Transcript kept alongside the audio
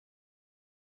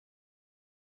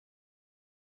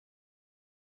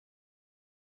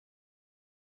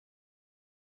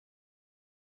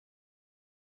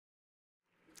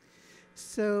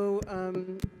So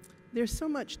there's so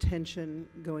much tension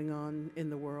going on in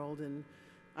the world, and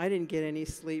I didn't get any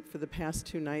sleep for the past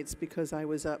 2 nights because I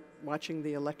was up watching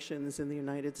the elections in the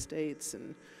United States,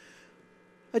 and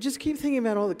I just keep thinking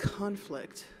about all the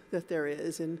conflict that there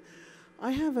is. And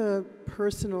I have a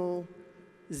personal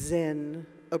Zen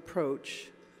approach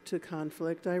to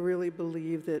conflict. I really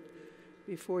believe that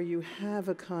before you have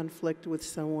a conflict with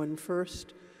someone,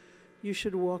 first you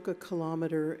should walk a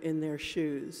kilometer in their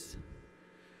shoes.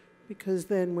 Because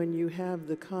then when you have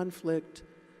the conflict,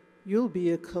 you'll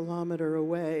be a kilometer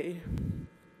away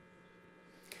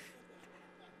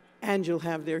and you'll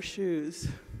have their shoes.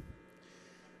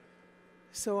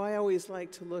 So I always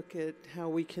like to look at how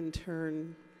we can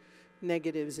turn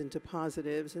negatives into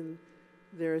positives, and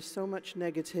there is so much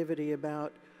negativity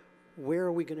about where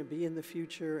are we going to be in the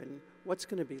future and what's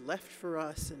going to be left for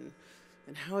us, and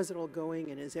how is it all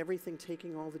going, and is everything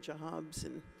taking all the jobs?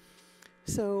 And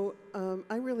so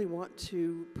I really want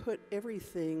to put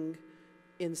everything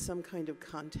in some kind of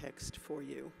context for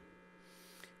you.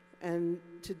 And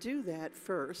to do that,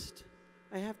 first,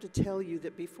 I have to tell you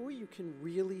that before you can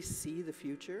really see the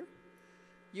future,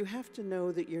 you have to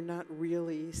know that you're not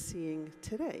really seeing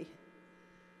today.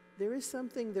 There is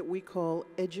something that we call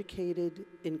educated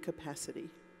incapacity.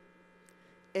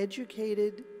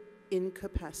 Educated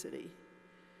incapacity.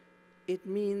 It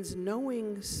means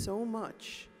knowing so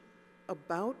much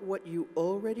about what you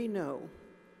already know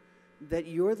that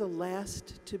you're the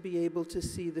last to be able to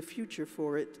see the future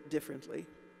for it differently.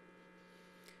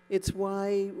 It's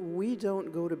why we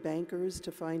don't go to bankers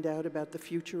to find out about the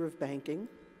future of banking.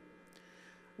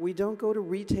 We don't go to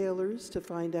retailers to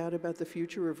find out about the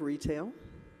future of retail.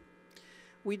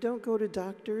 We don't go to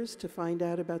doctors to find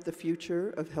out about the future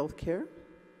of healthcare.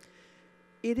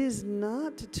 It is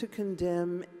not to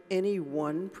condemn any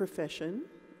one profession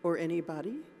or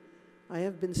anybody. I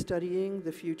have been studying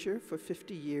the future for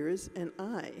 50 years, and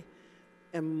I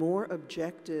am more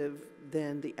objective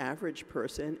than the average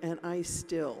person, and I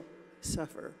still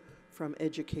suffer from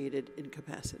educated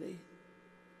incapacity.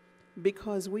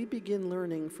 Because we begin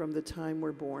learning from the time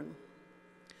we're born.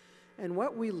 And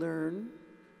what we learn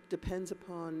depends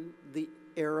upon the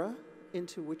era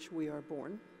into which we are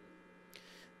born,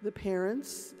 the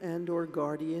parents and or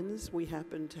guardians we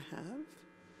happen to have,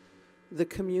 the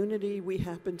community we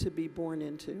happen to be born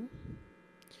into,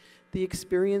 the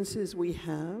experiences we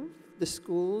have, the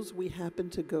schools we happen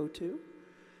to go to,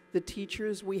 the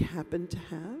teachers we happen to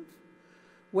have,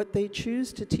 what they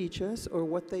choose to teach us or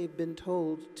what they've been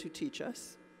told to teach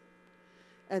us.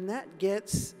 And that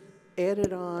gets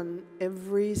added on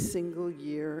every single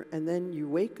year, and then you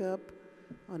wake up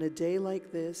on a day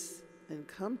like this and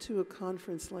come to a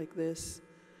conference like this,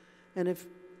 and if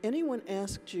anyone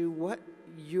asked you what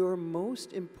your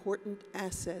most important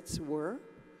assets were,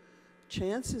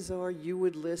 chances are you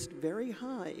would list very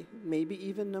high, maybe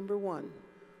even number 1,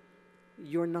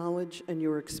 your knowledge and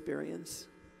your experience.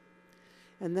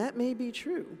 And that may be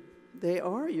true. They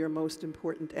are your most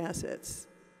important assets,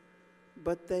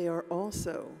 but they are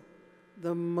also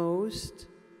the most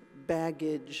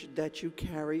baggage that you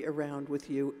carry around with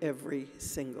you every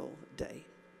single day.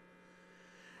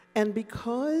 And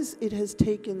because it has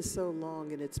taken so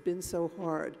long and it's been so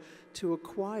hard to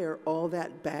acquire all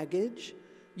that baggage,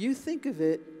 you think of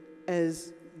it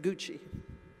as Gucci.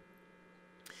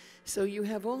 So you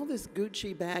have all this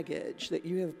Gucci baggage that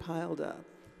you have piled up.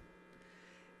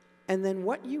 And then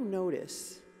what you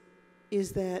notice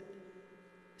is that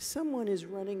someone is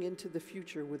running into the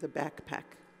future with a backpack.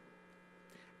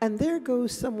 And there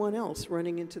goes someone else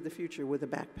running into the future with a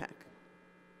backpack.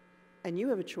 And you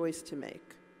have a choice to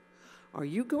make. Are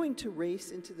you going to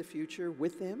race into the future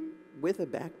with them, with a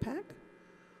backpack?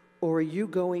 Or are you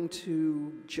going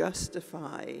to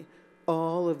justify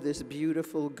all of this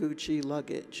beautiful Gucci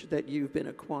luggage that you've been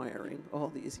acquiring all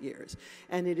these years?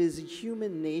 And it is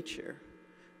human nature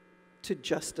to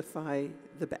justify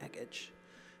the baggage,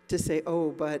 to say, oh,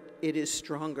 but it is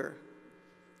stronger.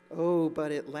 Oh,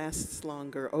 but it lasts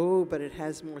longer. Oh, but it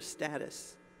has more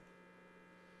status.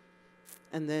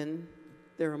 And then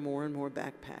there are more and more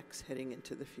backpacks heading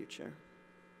into the future.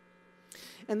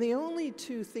 And the only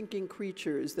 2 thinking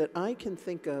creatures that I can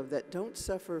think of that don't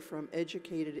suffer from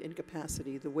educated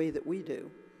incapacity the way that we do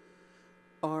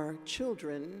are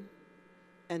children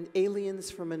and aliens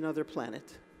from another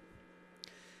planet.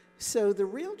 So the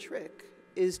real trick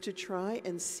is to try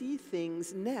and see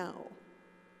things now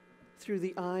through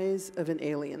the eyes of an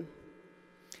alien.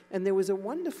 And there was a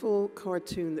wonderful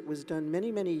cartoon that was done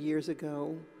many, many years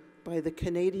ago by the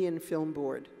Canadian Film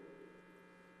Board.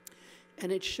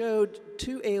 And it showed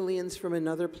 2 aliens from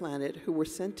another planet who were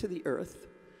sent to the Earth,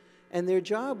 And their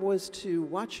job was to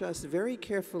watch us very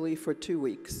carefully for 2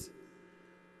 weeks,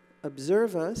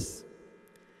 observe us,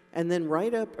 and then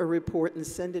write up a report and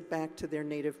send it back to their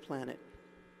native planet.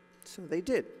 So they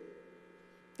did.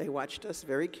 They watched us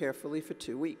very carefully for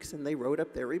 2 weeks, and they wrote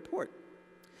up their report.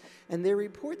 And their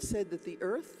report said that the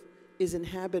Earth is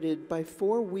inhabited by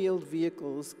 4-wheeled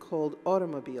vehicles called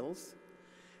automobiles,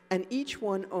 and each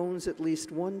one owns at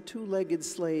least one 2-legged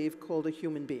slave called a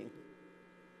human being.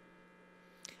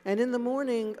 And in the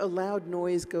morning, a loud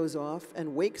noise goes off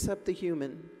and wakes up the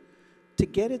human to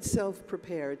get itself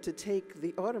prepared to take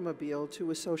the automobile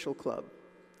to a social club,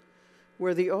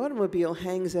 where the automobile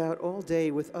hangs out all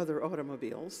day with other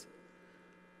automobiles,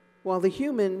 while the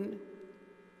human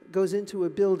goes into a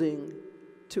building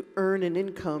to earn an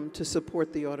income to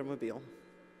support the automobile.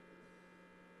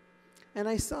 And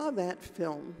I saw that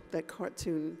film, that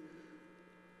cartoon,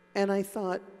 and I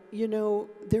thought, you know,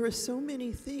 there are so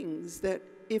many things that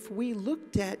if we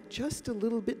looked at just a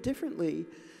little bit differently,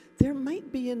 there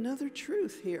might be another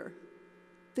truth here.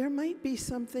 There might be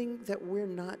something that we're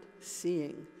not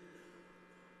seeing.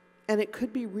 And it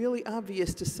could be really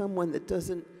obvious to someone that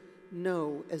doesn't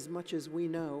know as much as we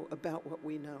know about what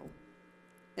we know.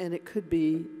 And it could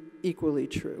be equally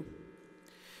true.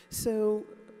 So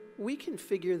we can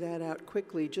figure that out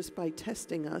quickly just by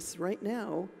testing us right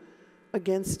now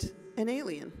against an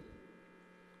alien.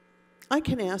 I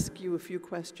can ask you a few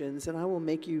questions, and I will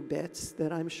make you bets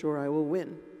that I'm sure I will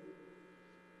win.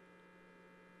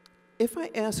 If I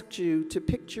asked you to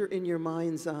picture in your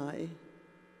mind's eye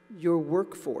your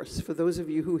workforce, for those of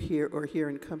you who are here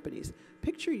in companies,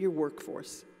 picture your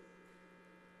workforce.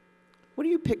 What are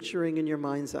you picturing in your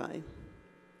mind's eye?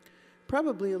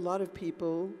 Probably a lot of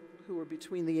people who are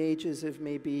between the ages of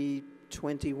maybe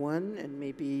 21 and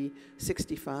maybe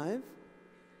 65.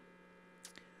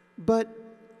 But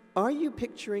are you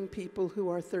picturing people who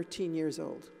are 13 years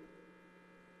old,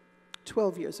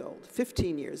 12 years old,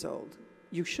 15 years old?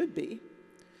 You should be,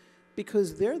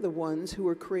 because they're the ones who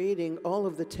are creating all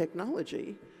of the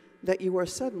technology that you are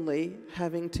suddenly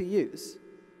having to use,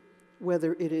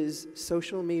 whether it is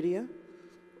social media,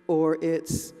 or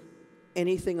it's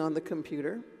anything on the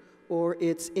computer, or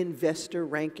it's investor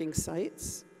ranking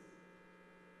sites,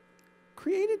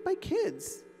 created by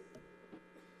kids.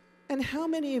 And how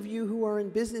many of you who are in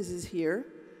businesses here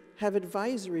have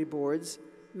advisory boards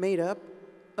made up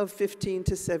of 15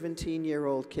 to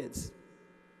 17-year-old kids?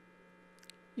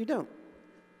 You don't,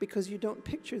 because you don't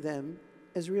picture them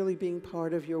as really being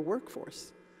part of your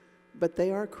workforce. But they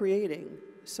are creating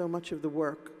so much of the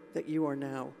work that you are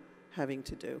now having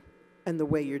to do, and the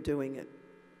way you're doing it.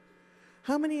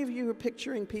 How many of you are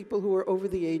picturing people who are over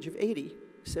the age of 80,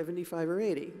 75 or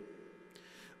 80?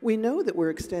 We know that we're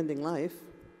extending life.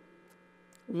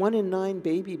 1 in 9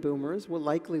 baby boomers will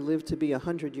likely live to be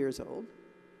 100 years old.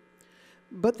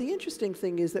 But the interesting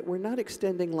thing is that we're not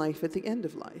extending life at the end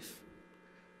of life.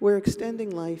 We're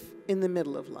extending life in the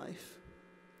middle of life.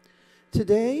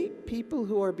 Today, people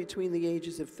who are between the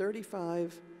ages of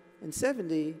 35 and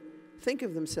 70 think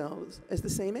of themselves as the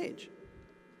same age.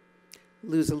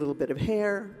 Lose a little bit of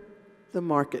hair, the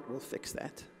market will fix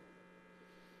that.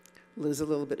 Lose a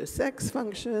little bit of sex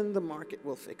function, the market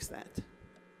will fix that.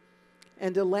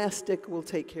 And elastic will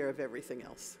take care of everything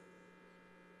else.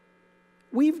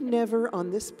 We've never on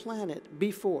this planet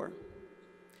before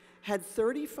had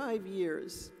 35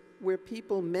 years where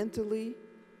people mentally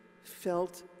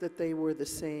felt that they were the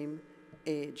same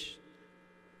age.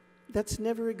 That's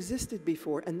never existed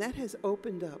before, and that has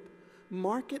opened up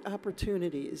market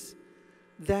opportunities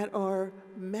that are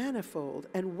manifold.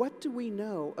 And what do we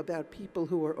know about people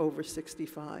who are over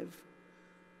 65?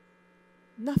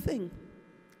 Nothing.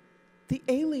 The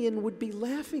alien would be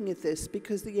laughing at this,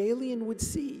 because the alien would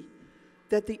see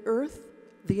that the Earth,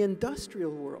 the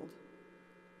industrial world,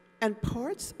 and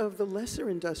parts of the lesser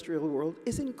industrial world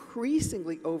is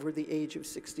increasingly over the age of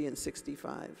 60 and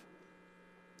 65.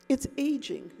 It's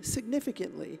aging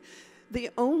significantly.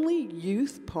 The only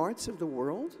youth parts of the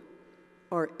world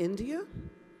are India,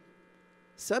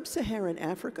 Sub-Saharan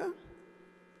Africa,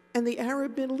 and the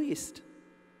Arab Middle East.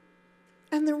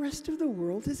 And the rest of the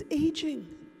world is aging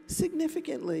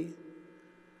significantly,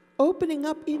 opening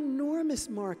up enormous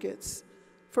markets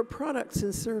for products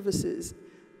and services.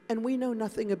 And we know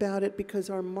nothing about it because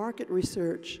our market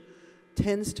research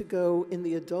tends to go in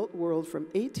the adult world from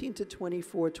 18 to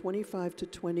 24, 25 to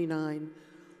 29,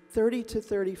 30 to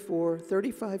 34,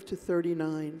 35 to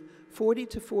 39, 40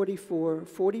 to 44,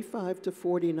 45 to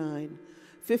 49,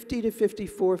 50 to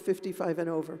 54, 55 and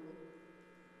over.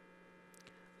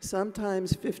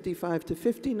 Sometimes 55 to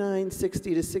 59,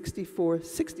 60 to 64,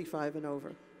 65 and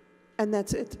over. And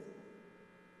that's it.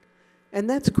 And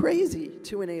that's crazy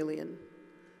to an alien,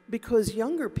 because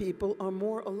younger people are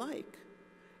more alike.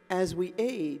 As we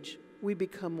age, we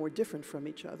become more different from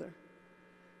each other.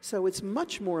 So it's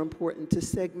much more important to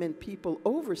segment people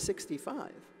over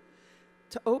 65,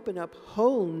 to open up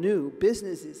whole new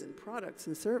businesses and products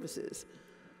and services,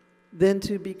 than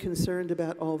to be concerned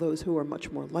about all those who are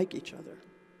much more like each other.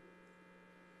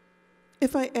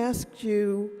 If I asked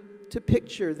you to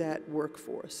picture that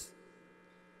workforce,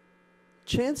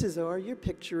 chances are you're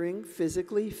picturing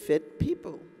physically fit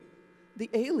people. The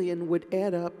alien would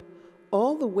add up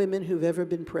all the women who've ever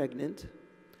been pregnant,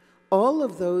 all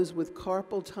of those with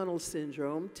carpal tunnel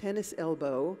syndrome, tennis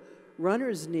elbow,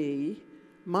 runner's knee,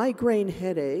 migraine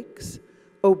headaches,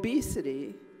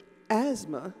 obesity,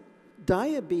 asthma,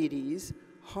 diabetes,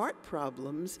 heart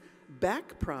problems,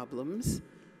 back problems.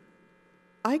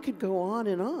 I could go on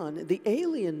and on. The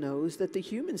alien knows that the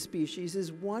human species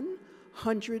is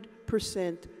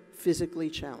 100% physically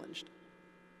challenged.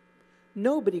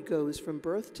 Nobody goes from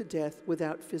birth to death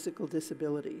without physical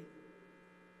disability.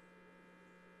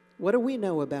 What do we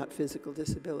know about physical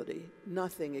disability?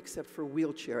 Nothing except for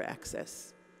wheelchair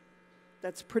access.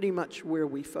 That's pretty much where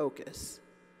we focus.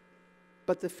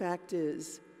 But the fact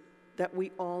is that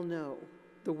we all know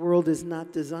the world is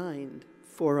not designed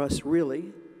for us,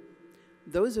 really.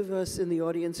 Those of us in the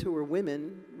audience who are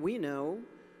women, we know,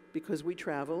 because we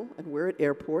travel and we're at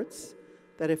airports,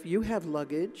 that if you have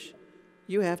luggage,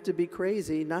 you have to be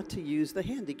crazy not to use the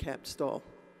handicapped stall.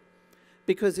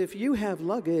 Because if you have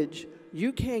luggage,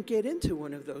 you can't get into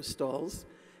one of those stalls,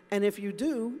 and if you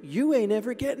do, you ain't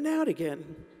ever getting out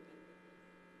again.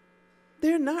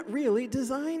 They're not really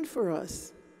designed for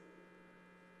us.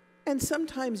 And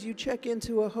sometimes you check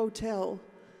into a hotel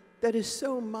that is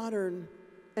so modern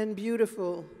and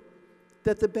beautiful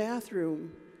that the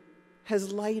bathroom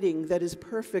has lighting that is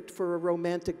perfect for a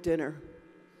romantic dinner.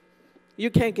 You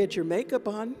can't get your makeup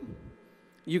on,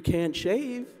 you can't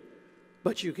shave,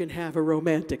 but you can have a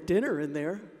romantic dinner in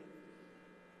there.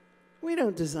 We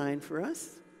don't design for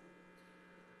us.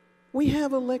 We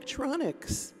have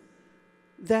electronics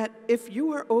that if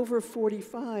you are over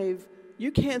 45,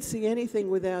 you can't see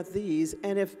anything without these,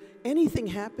 and if anything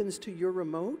happens to your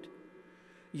remote,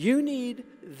 you need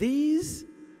these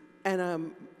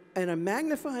and a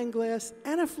magnifying glass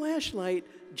and a flashlight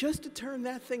just to turn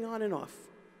that thing on and off.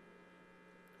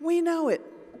 We know it.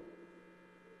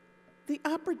 The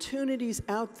opportunities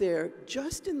out there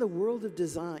just in the world of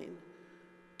design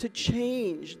to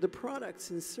change the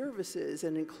products and services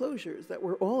and enclosures that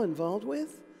we're all involved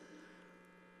with,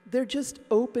 they're just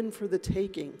open for the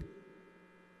taking.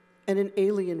 And an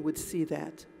alien would see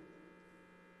that.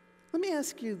 Let me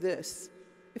ask you this.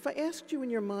 If I asked you in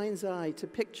your mind's eye to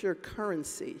picture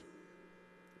currency,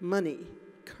 money,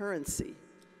 currency,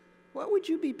 what would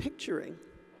you be picturing?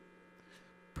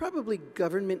 Probably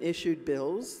government-issued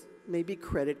bills, maybe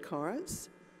credit cards.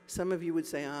 Some of you would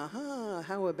say, aha,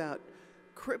 how about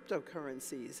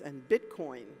cryptocurrencies and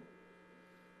Bitcoin?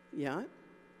 Yeah?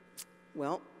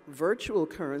 Well, virtual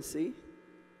currency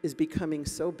is becoming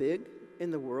so big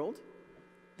in the world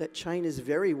that China's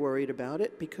very worried about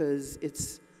it because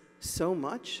it's so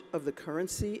much of the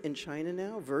currency in China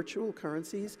now, virtual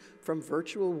currencies from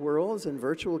virtual worlds and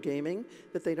virtual gaming,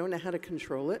 that they don't know how to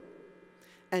control it.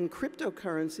 And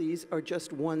cryptocurrencies are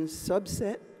just one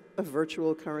subset of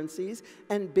virtual currencies,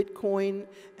 and Bitcoin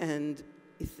and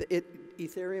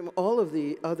Ethereum, all of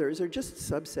the others are just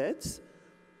subsets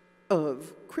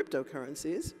of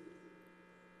cryptocurrencies.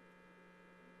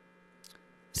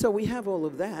 So we have all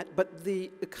of that, but The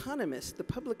Economist, the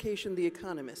publication The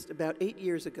Economist, about 8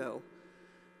 years ago,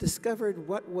 discovered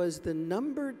what was the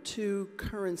 #2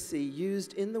 currency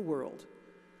used in the world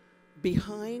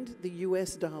behind the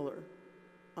US dollar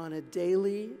on a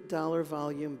daily dollar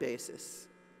volume basis.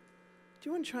 Do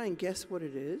you want to try and guess what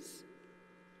it is?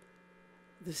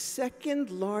 The second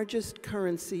largest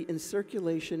currency in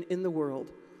circulation in the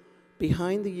world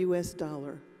behind the US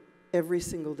dollar every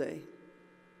single day.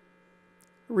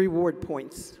 Reward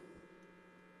points.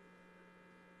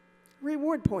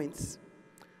 Reward points.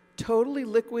 Totally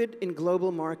liquid in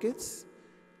global markets,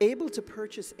 able to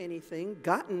purchase anything,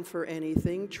 gotten for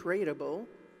anything, tradable,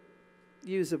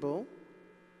 usable.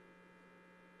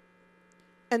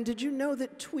 And did you know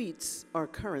that tweets are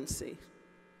currency?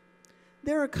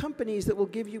 There are companies that will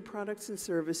give you products and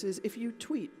services if you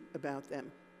tweet about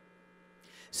them.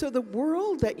 So the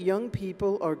world that young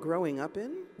people are growing up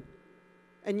in,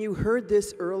 and you heard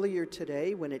this earlier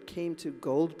today when it came to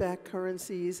gold-backed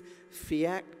currencies,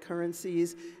 fiat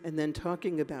currencies, and then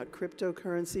talking about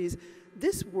cryptocurrencies,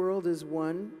 this world is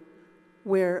one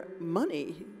where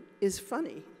money is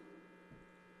funny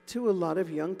to a lot of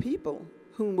young people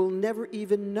who will never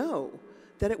even know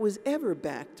that it was ever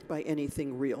backed by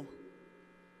anything real.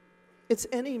 It's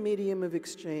any medium of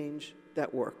exchange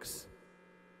that works.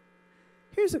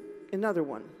 Here's another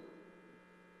one.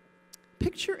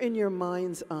 Picture in your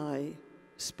mind's eye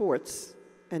sports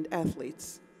and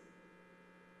athletes.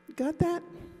 Got that?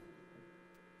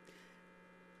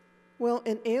 Well,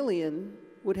 an alien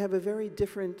would have a very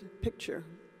different picture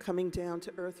coming down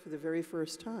to Earth for the very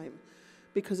first time,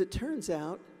 because it turns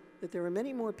out that there are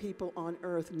many more people on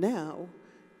Earth now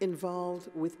involved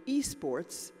with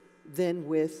esports than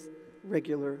with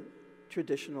regular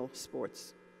traditional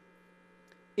sports.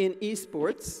 In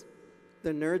esports,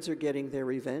 the nerds are getting their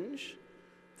revenge.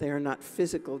 They are not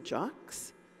physical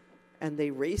jocks, and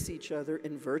they race each other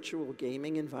in virtual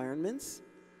gaming environments,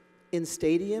 in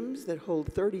stadiums that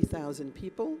hold 30,000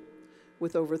 people,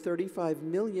 with over 35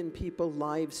 million people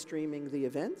live streaming the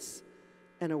events,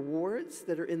 and awards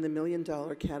that are in the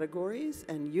million-dollar categories,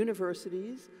 and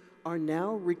universities are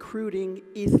now recruiting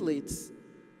athletes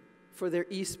for their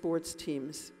esports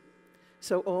teams.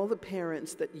 So all the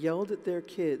parents that yelled at their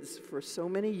kids for so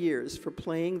many years for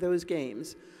playing those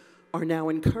games are now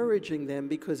encouraging them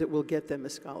because it will get them a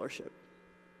scholarship.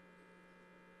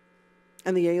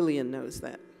 And the alien knows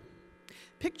that.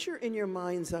 Picture in your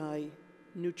mind's eye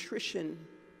nutrition.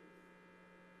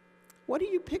 What are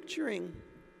you picturing?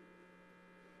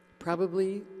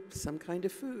 Probably some kind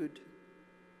of food.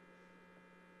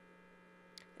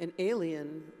 An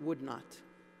alien would not.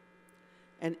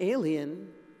 An alien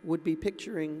would be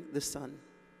picturing the sun,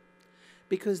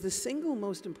 because the single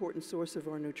most important source of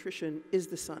our nutrition is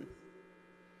the sun.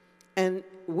 And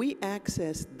we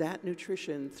access that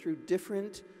nutrition through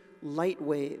different light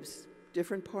waves,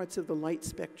 different parts of the light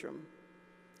spectrum.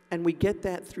 And we get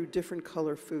that through different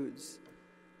color foods.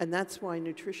 And that's why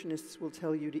nutritionists will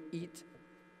tell you to eat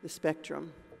the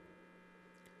spectrum.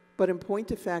 But in point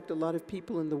of fact, a lot of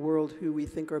people in the world who we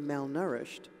think are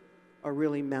malnourished are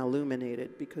really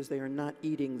malluminated, because they are not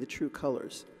eating the true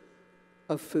colors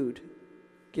of food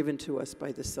given to us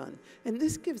by the sun. And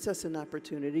this gives us an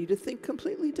opportunity to think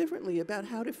completely differently about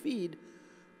how to feed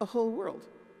a whole world.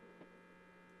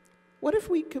 What if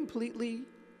we completely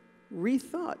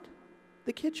rethought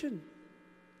the kitchen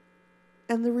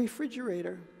and the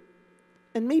refrigerator?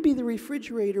 And maybe the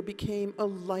refrigerator became a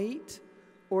light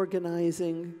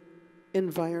organizing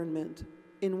environment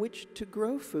in which to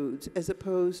grow foods, as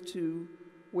opposed to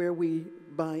where we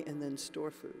buy and then store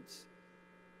foods.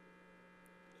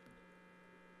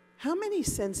 How many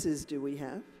senses do we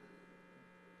have?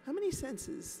 How many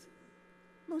senses?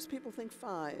 Most people think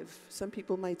 5. Some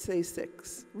people might say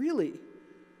 6. Really?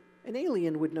 An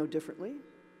alien would know differently.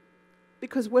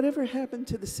 Because whatever happened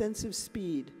to the sense of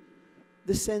speed,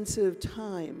 the sense of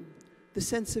time, the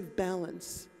sense of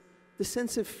balance, the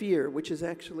sense of fear, which is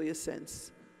actually a sense,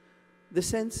 the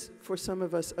sense for some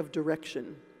of us of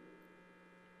direction.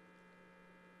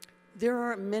 There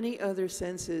are many other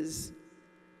senses,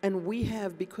 and we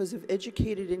have, because of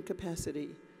educated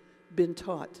incapacity, been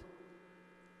taught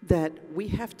that we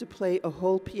have to play a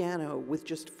whole piano with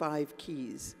just 5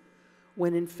 keys,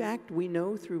 when in fact we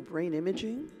know through brain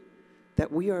imaging that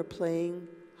we are playing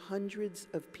hundreds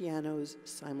of pianos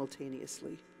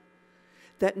simultaneously.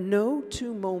 That no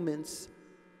 2 moments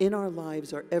in our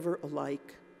lives are ever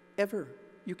alike, ever.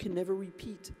 You can never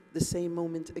repeat the same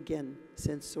moment again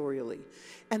sensorially.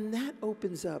 And that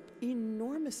opens up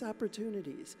enormous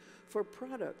opportunities for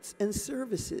products and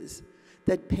services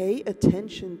that pay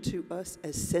attention to us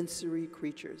as sensory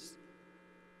creatures.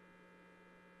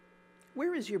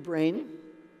 Where is your brain?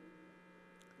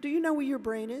 Do you know where your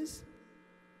brain is?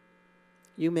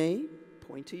 You may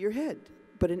point to your head,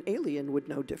 but an alien would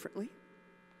know differently,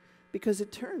 because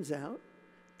it turns out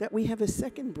that we have a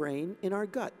second brain in our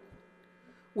gut,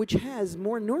 which has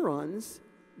more neurons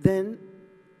than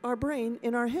our brain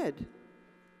in our head.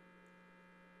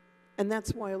 And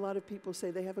that's why a lot of people say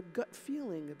they have a gut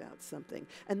feeling about something.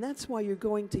 And that's why you're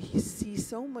going to see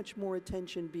so much more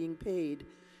attention being paid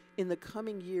in the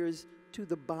coming years to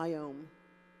the biome,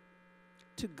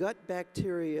 to gut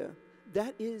bacteria.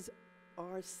 That is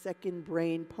our second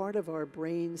brain, part of our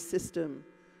brain system.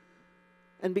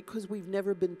 And because we've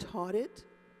never been taught it,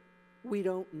 we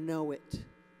don't know it.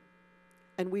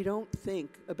 And we don't think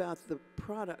about the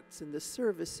products and the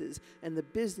services and the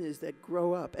business that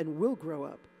grow up and will grow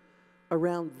up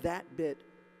around that bit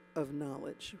of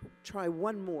knowledge. Try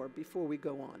one more before we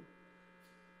go on.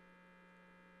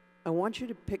 I want you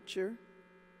to picture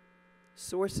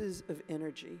sources of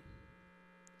energy.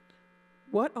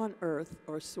 What on earth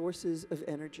are sources of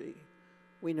energy?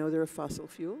 We know there are fossil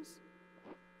fuels,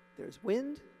 there's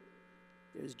wind,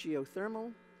 there's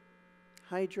geothermal,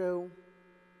 hydro,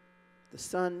 the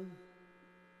sun.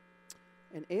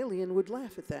 An alien would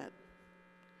laugh at that,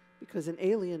 because an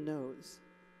alien knows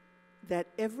that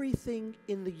everything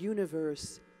in the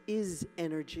universe is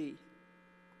energy.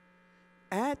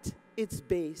 At its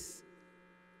base,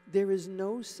 there is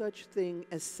no such thing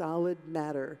as solid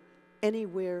matter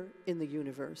anywhere in the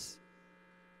universe.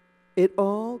 It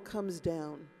all comes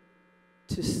down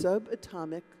to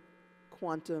subatomic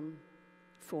quantum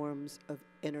forms of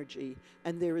energy,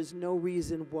 and there is no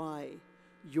reason why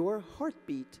your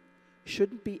heartbeat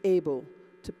shouldn't be able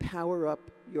to power up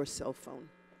your cell phone.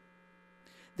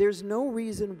 There's no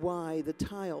reason why the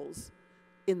tiles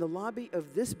in the lobby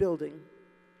of this building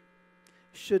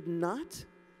should not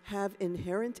have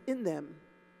inherent in them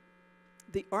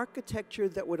the architecture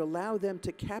that would allow them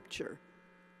to capture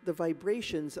the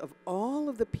vibrations of all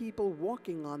of the people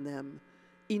walking on them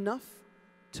enough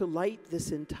to light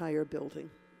this entire building.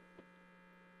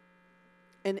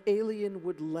 An alien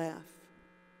would laugh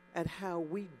at how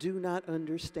we do not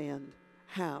understand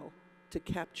how to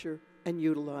capture and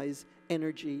utilize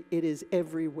energy. It is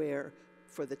everywhere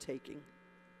for the taking,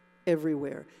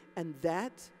 everywhere. And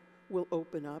that will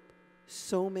open up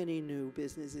so many new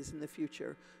businesses in the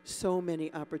future, so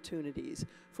many opportunities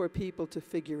for people to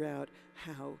figure out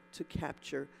how to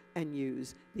capture and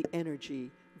use the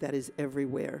energy that is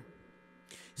everywhere.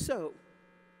 So,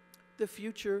 the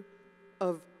future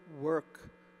of work,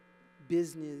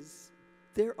 business,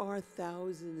 there are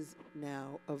thousands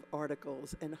now of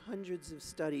articles and hundreds of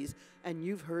studies, and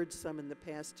you've heard some in the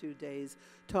past 2 days,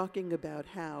 talking about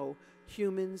how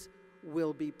humans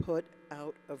will be put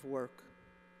out of work.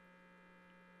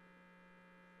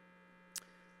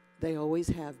 They always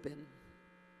have been,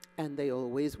 and they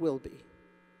always will be.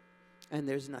 And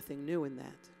there's nothing new in that.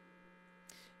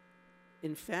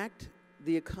 In fact,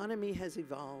 the economy has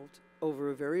evolved over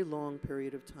a very long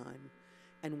period of time,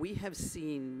 and we have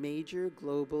seen major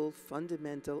global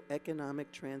fundamental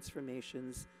economic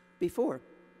transformations before,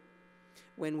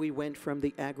 when we went from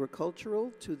the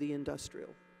agricultural to the industrial,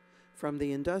 from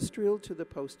the industrial to the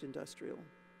post-industrial.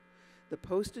 The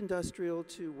post-industrial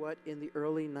to what in the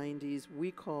early 90s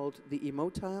we called the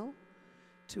immotile,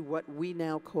 to what we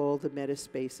now call the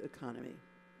metaspace economy.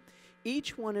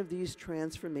 Each one of these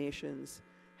transformations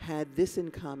had this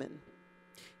in common.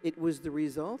 It was the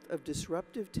result of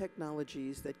disruptive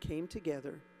technologies that came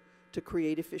together to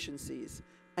create efficiencies.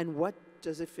 And what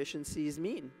does efficiencies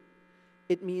mean?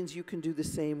 It means you can do the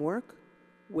same work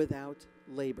without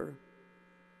labor.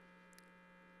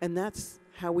 And that's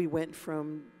how we went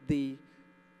from the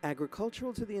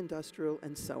agricultural to the industrial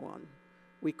and so on.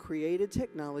 We created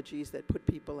technologies that put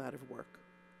people out of work.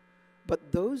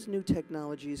 But those new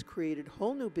technologies created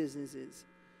whole new businesses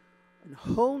and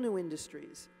whole new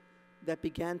industries that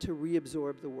began to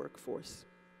reabsorb the workforce.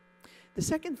 The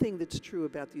second thing that's true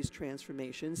about these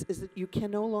transformations is that you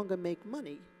can no longer make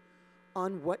money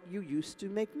on what you used to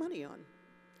make money on.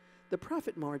 The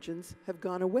profit margins have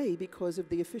gone away because of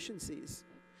the efficiencies.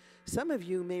 Some of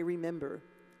you may remember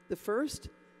the first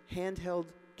handheld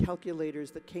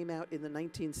calculators that came out in the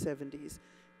 1970s.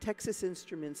 Texas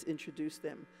Instruments introduced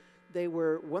them. They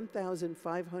were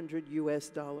 1,500 US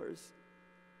dollars.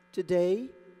 Today,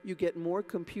 you get more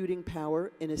computing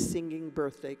power in a singing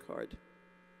birthday card.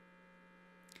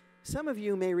 Some of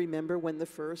you may remember when the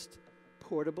first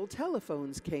portable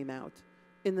telephones came out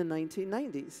in the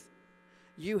 1990s.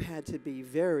 You had to be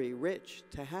very rich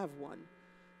to have one,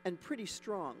 and pretty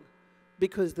strong,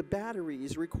 because the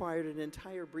batteries required an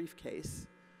entire briefcase.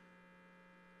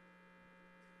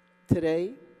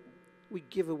 Today, we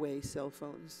give away cell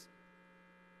phones.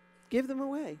 Give them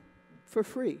away for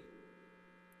free.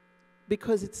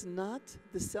 Because it's not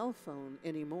the cell phone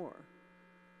anymore.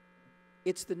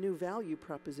 It's the new value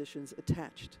propositions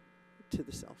attached to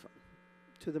the cell phone,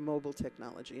 to the mobile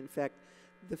technology. In fact,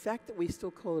 the fact that we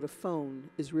still call it a phone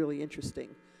is really interesting,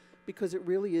 because it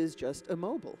really is just a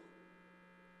mobile.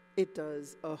 It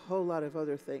does a whole lot of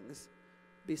other things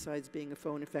besides being a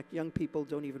phone. In fact, young people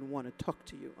don't even want to talk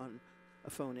to you on a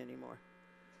phone anymore.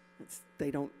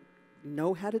 They don't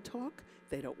know how to talk.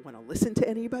 They don't want to listen to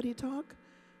anybody talk.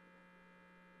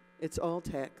 It's all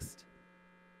text,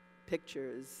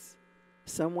 pictures,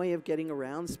 some way of getting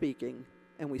around speaking,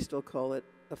 and we still call it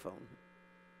a phone.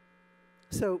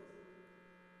 So,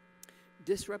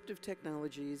 disruptive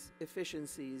technologies,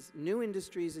 efficiencies, new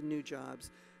industries and new jobs,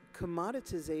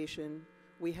 commoditization,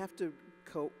 we have to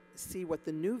see what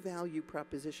the new value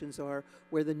propositions are,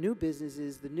 where the new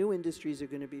businesses, the new industries are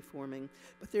going to be forming.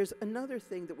 But there's another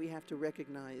thing that we have to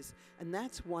recognize, and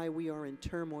that's why we are in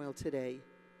turmoil today.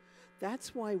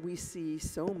 That's why we see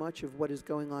so much of what is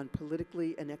going on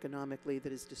politically and economically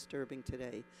that is disturbing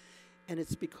today. And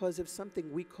it's because of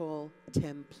something we call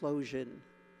templosion,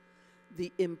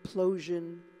 the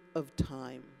implosion of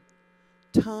time.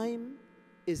 Time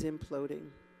is imploding.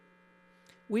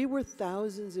 We were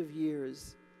thousands of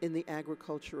years in the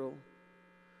agricultural.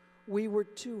 We were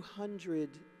 200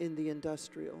 in the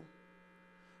industrial,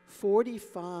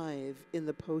 45 in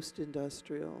the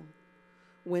post-industrial,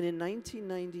 when in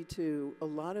 1992, a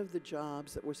lot of the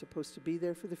jobs that were supposed to be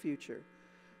there for the future,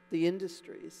 the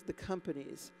industries, the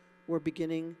companies, were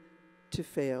beginning to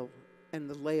fail, and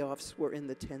the layoffs were in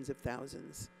the tens of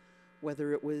thousands.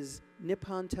 Whether it was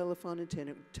Nippon Telephone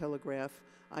and Telegraph,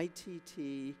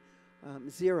 ITT,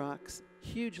 Xerox,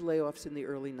 huge layoffs in the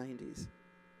early 90s.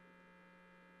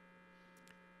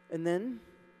 And then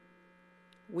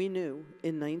we knew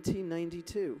in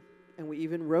 1992, and we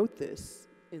even wrote this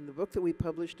in the book that we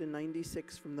published in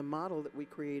 96 from the model that we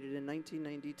created in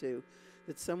 1992,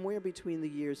 that somewhere between the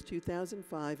years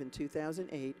 2005 and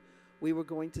 2008, we were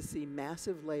going to see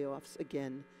massive layoffs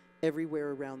again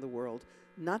everywhere around the world.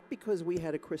 Not because we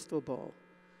had a crystal ball,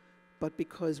 but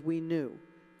because we knew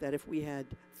that if we had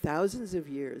thousands of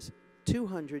years,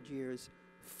 200 years,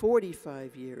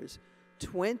 45 years,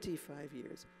 25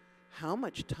 years, how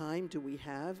much time do we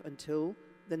have until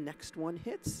the next one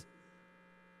hits?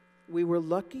 We were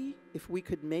lucky if we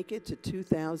could make it to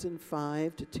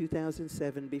 2005 to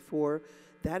 2007 before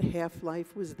that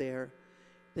half-life was there.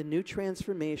 The new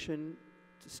transformation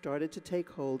started to take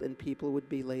hold and people would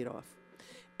be laid off.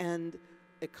 And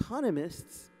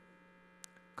economists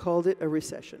called it a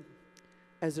recession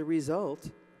as a result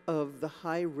of the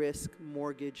high-risk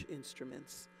mortgage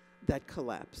instruments that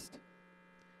collapsed.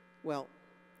 Well,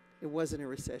 it wasn't a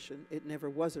recession. It never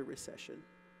was a recession.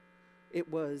 It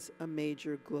was a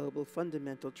major global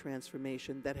fundamental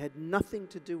transformation that had nothing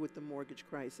to do with the mortgage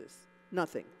crisis.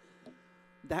 Nothing.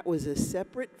 That was a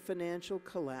separate financial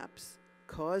collapse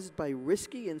caused by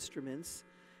risky instruments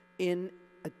in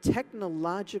a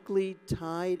technologically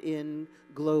tied-in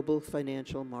global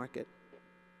financial market.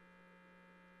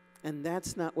 And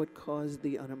that's not what caused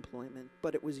the unemployment,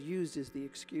 but it was used as the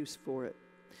excuse for it.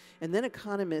 And then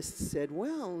economists said,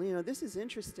 well, you know, this is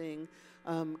interesting.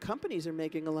 Companies are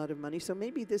making a lot of money, so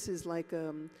maybe this is like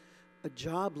a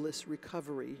jobless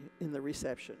recovery in the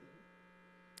recession.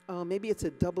 Maybe it's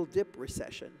a double-dip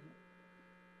recession.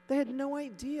 They had no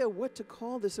idea what to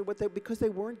call this or because they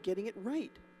weren't getting it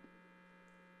right.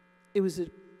 It was a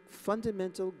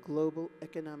fundamental global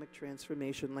economic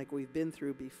transformation like we've been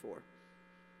through before.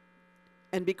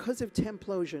 And because of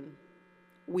templosion,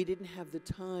 we didn't have the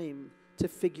time to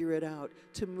figure it out,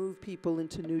 to move people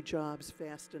into new jobs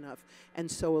fast enough. And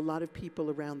so a lot of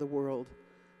people around the world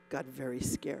got very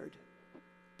scared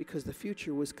because the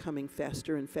future was coming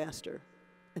faster and faster,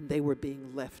 and they were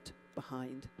being left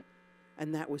behind.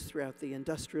 And that was throughout the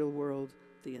industrial world,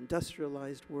 the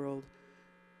industrialized world.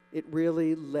 It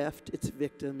really left its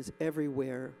victims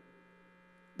everywhere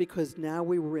because now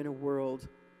we were in a world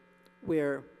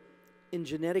where in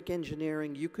genetic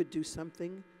engineering you could do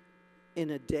something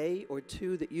in a day or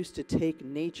two that used to take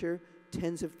nature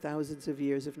tens of thousands of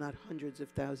years, if not hundreds of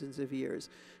thousands of years.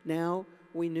 Now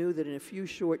we knew that in a few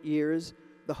short years,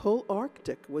 the whole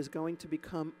Arctic was going to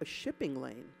become a shipping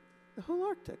lane, the whole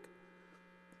Arctic.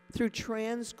 Through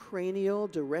transcranial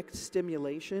direct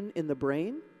stimulation in the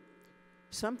brain,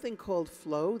 something called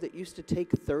flow that used to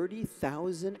take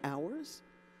 30,000 hours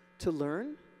to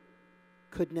learn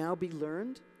could now be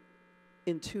learned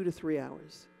in 2 to 3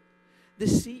 hours. The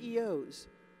CEOs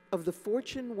of the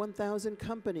Fortune 1000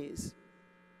 companies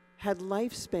had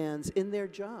lifespans in their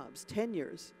jobs,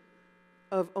 tenures,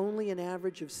 of only an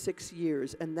average of 6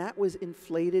 years, and that was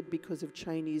inflated because of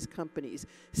Chinese companies.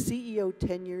 CEO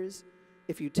tenures,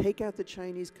 if you take out the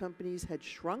Chinese companies, had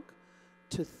shrunk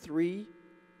to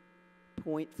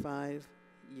 3.5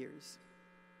 years.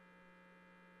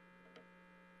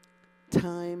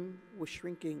 Time was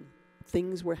shrinking.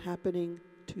 Things were happening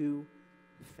too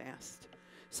fast.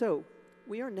 So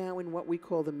we are now in what we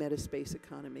call the metaspace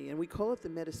economy, and we call it the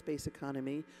metaspace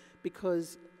economy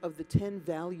because of the 10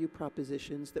 value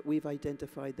propositions that we've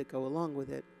identified that go along with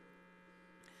it.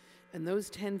 And those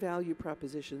 10 value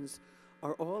propositions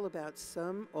are all about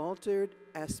some altered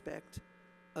aspect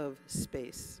of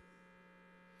space.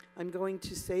 I'm going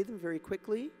to say them very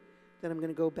quickly, then I'm going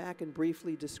to go back and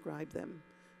briefly describe them.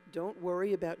 Don't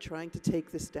worry about trying to take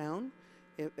this down.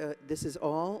 This is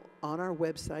all on our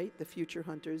website, The Future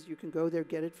Hunters. You can go there,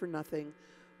 get it for nothing.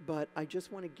 But I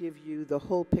just want to give you the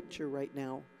whole picture right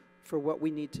now for what we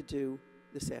need to do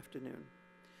this afternoon.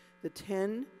 The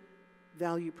 10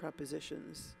 value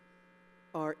propositions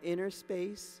are inner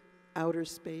space, outer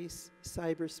space,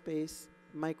 cyberspace,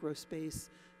 microspace,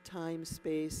 time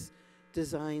space,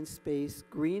 design space,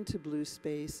 green to blue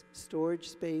space, storage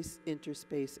space,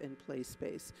 interspace, and play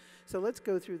space. So let's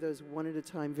go through those one at a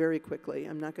time very quickly.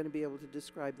 I'm not going to be able to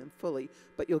describe them fully,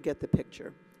 but you'll get the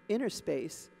picture. Inner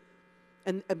space,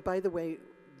 and by the way,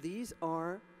 these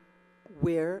are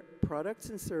where products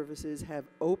and services have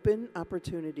open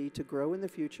opportunity to grow in the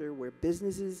future, where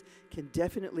businesses can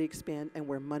definitely expand, and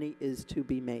where money is to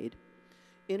be made.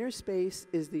 Inner space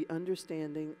is the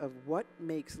understanding of what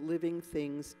makes living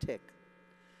things tick.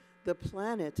 The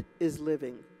planet is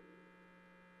living.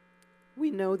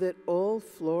 We know that all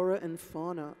flora and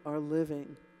fauna are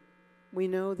living. We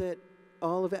know that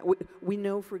all of that, we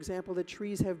know, for example, that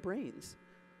trees have brains,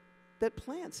 that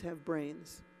plants have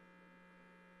brains.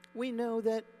 We know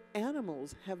that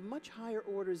animals have much higher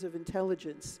orders of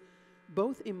intelligence,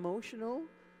 both emotional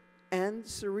and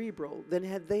cerebral, than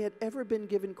they had ever been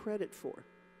given credit for.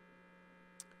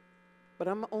 But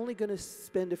I'm only going to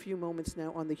spend a few moments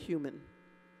now on the human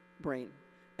brain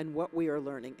and what we are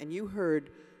learning. And you heard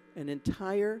an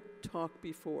entire talk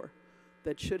before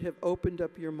that should have opened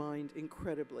up your mind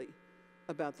incredibly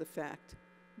about the fact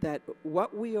that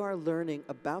what we are learning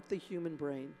about the human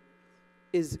brain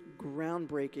is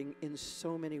groundbreaking in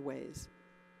so many ways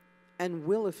and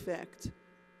will affect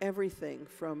everything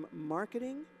from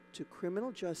marketing to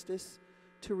criminal justice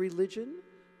to religion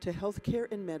to healthcare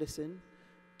and medicine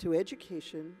to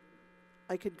education.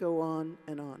 I could go on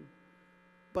and on.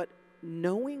 But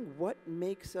knowing what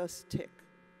makes us tick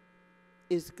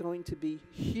is going to be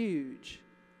huge,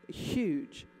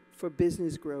 huge for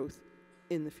business growth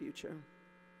in the future.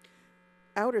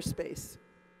 Outer space.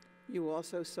 You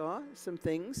also saw some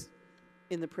things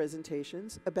in the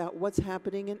presentations about what's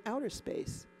happening in outer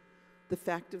space. The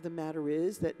fact of the matter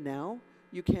is that now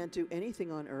you can't do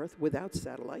anything on Earth without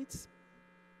satellites.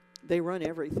 They run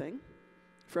everything,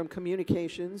 from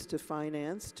communications to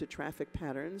finance to traffic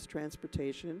patterns,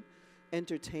 transportation,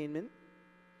 entertainment.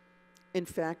 In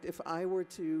fact, if I were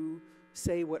to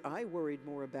say what I worried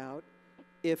more about,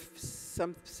 if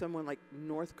someone like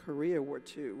North Korea were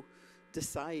to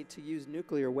decide to use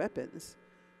nuclear weapons,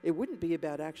 it wouldn't be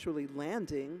about actually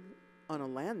landing on a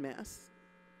landmass.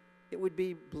 It would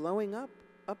be blowing up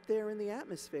there in the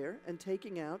atmosphere and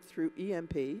taking out through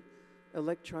EMP,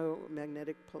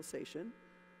 electromagnetic pulsation,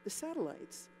 the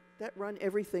satellites that run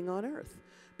everything on Earth.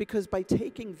 Because by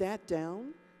taking that down,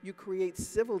 you create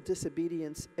civil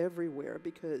disobedience everywhere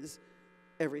because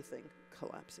everything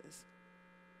collapses.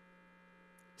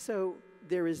 So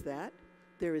there is that.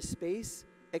 There is space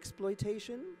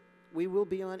exploitation. We will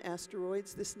be on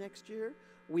asteroids this next year.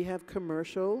 We have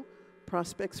commercial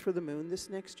prospects for the moon this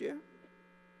next year.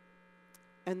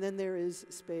 And then there is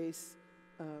space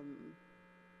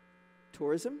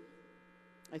tourism.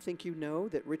 I think you know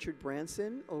that Richard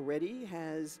Branson already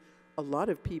has a lot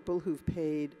of people who've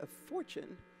paid a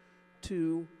fortune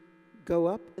to go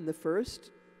up in the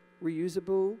first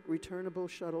reusable, returnable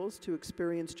shuttles to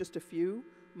experience just a few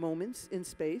moments in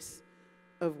space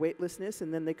of weightlessness,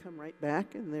 and then they come right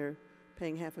back, and they're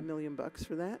paying $500,000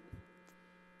 for that.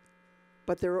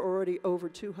 But there are already over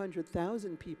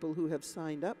 200,000 people who have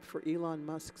signed up for Elon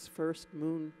Musk's first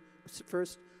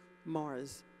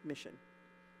Mars mission.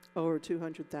 Over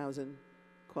 200,000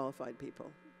 qualified people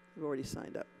have already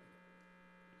signed up.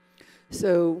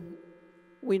 So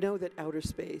we know that outer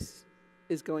space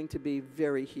is going to be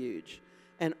very huge.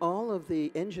 And all of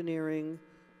the engineering,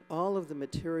 all of the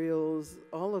materials,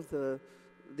 all of the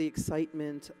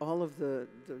excitement, all of the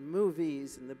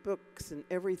movies and the books and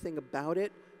everything about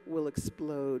it will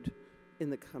explode in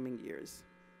the coming years.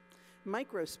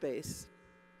 Microspace.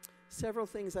 Several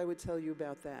things I would tell you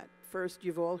about that. First,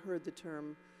 you've all heard the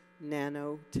term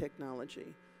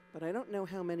nanotechnology, but I don't know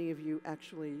how many of you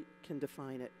actually can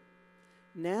define it.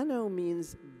 Nano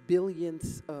means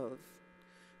billionths of.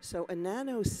 So a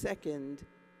nanosecond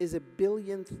is a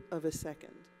billionth of a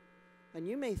second. And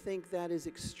you may think that is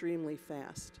extremely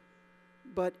fast.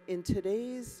 But in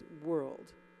today's world,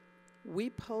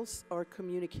 we pulse our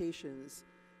communications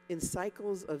in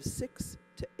cycles of 6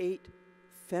 to 8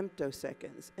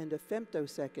 femtoseconds. And a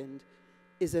femtosecond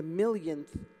is a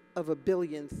millionth of a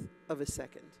billionth of a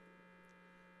second,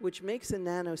 which makes a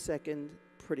nanosecond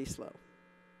pretty slow.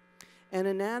 And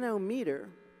a nanometer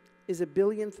is a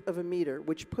billionth of a meter,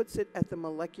 which puts it at the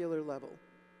molecular level.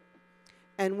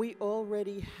 And we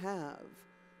already have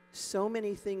so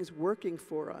many things working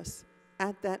for us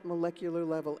at that molecular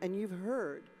level. And you've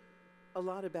heard a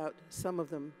lot about some of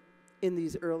them in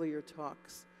these earlier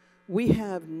talks. We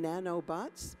have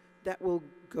nanobots that will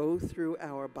go through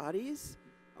our bodies,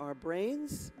 our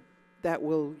brains, that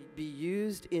will be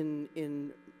used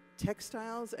in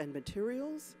textiles and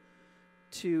materials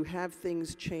to have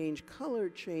things change color,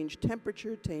 change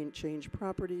temperature, change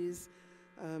properties.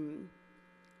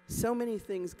 So many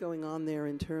things going on there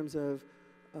in terms of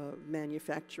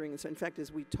manufacturing. So in fact,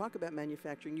 as we talk about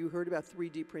manufacturing, you heard about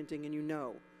 3D printing, and you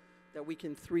know that we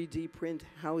can 3D print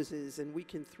houses, and we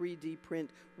can 3D print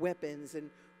weapons, and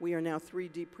we are now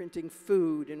 3D printing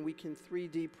food, and we can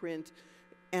 3D print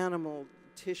animal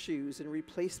tissues and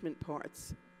replacement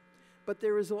parts. But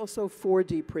there is also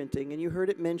 4D printing, and you heard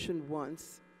it mentioned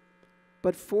once.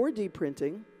 But 4D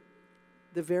printing,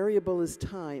 the variable is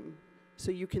time.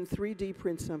 So you can 3D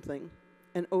print something,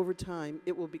 and over time,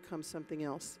 it will become something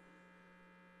else.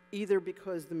 Either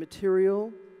because the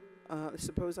material,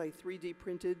 suppose I 3D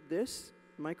printed this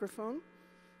microphone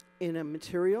in a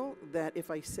material that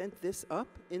if I sent this up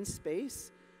in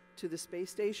space to the space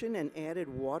station and added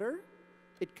water,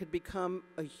 it could become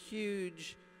a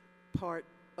huge part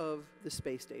of the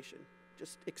space station.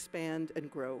 Just expand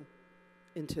and grow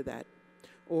into that.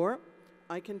 Or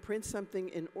I can print something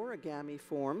in origami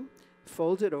form,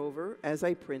 fold it over as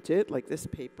I print it, like this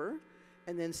paper,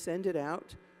 and then send it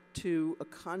out to a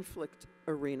conflict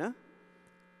arena,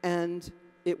 and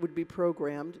it would be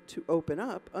programmed to open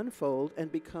up, unfold,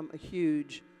 and become a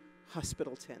huge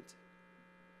hospital tent.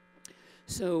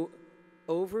 So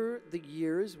over the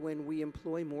years, when we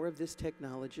employ more of this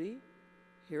technology,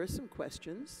 here are some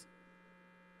questions.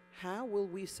 How will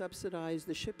we subsidize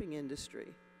the shipping industry,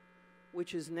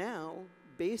 which is now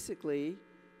basically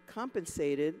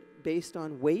compensated based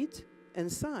on weight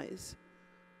and size,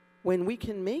 when we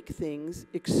can make things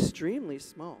extremely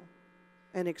small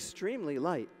and extremely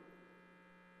light,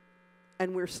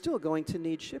 and we're still going to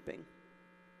need shipping?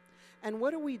 And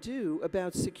what do we do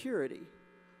about security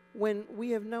when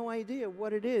we have no idea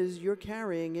what it is you're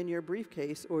carrying in your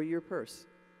briefcase or your purse?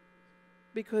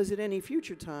 Because at any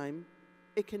future time,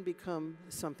 it can become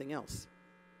something else.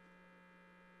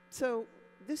 So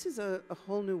this is a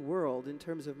whole new world in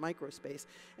terms of microspace.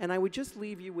 And I would just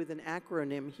leave you with an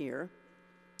acronym here,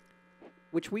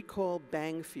 which we bang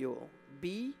BANGFUEL,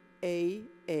 BAANGFUEL.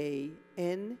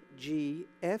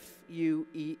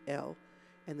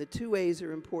 And the 2 A's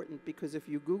are important because if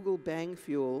you Google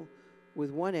BANGFUEL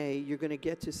with 1 A, you're going to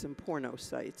get to some porno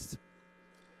sites.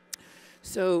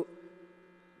 So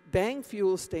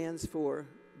BANGFUEL stands for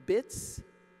bits,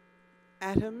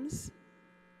 atoms,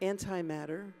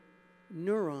 antimatter,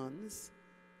 neurons,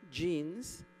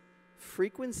 genes,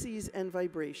 frequencies and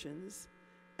vibrations,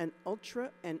 and ultra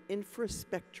and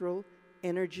infraspectral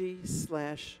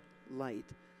energy/light.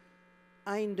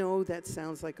 I know that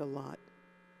sounds like a lot,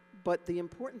 but the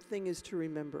important thing is to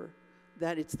remember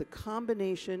that it's the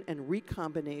combination and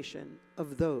recombination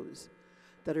of those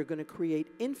that are going to create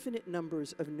infinite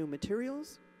numbers of new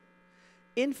materials,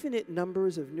 infinite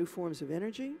numbers of new forms of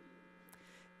energy,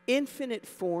 infinite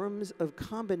forms of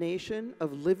combination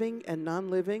of living and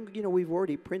non-living. You know, we've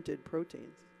already printed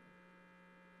proteins.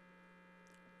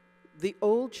 The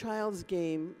old child's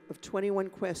game of 21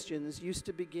 questions used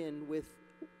to begin with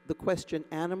the question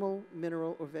animal,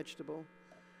 mineral, or vegetable.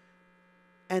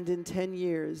 And in 10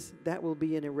 years, that will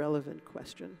be an irrelevant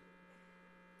question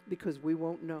because we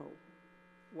won't know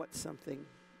what something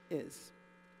is.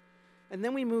 And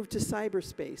then we move to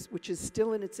cyberspace, which is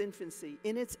still in its infancy,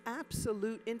 in its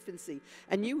absolute infancy.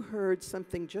 And you heard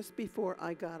something just before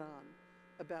I got on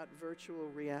about virtual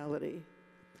reality.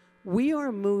 We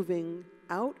are moving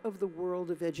out of the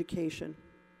world of education,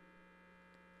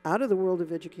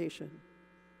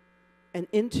 and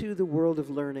into the world of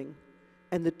learning.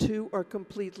 And the two are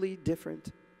completely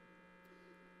different.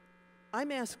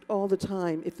 I'm asked all the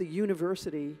time if the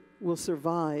university will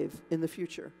survive in the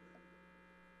future.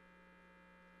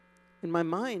 In my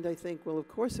mind, I think, well, of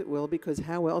course it will, because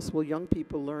how else will young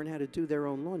people learn how to do their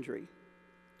own laundry?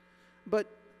 But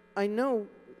I know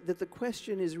that the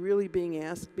question is really being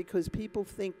asked because people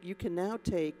think you can now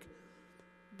take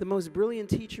the most brilliant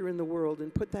teacher in the world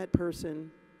and put that person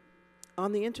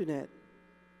on the internet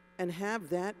and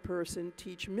have that person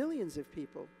teach millions of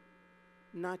people,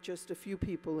 not just a few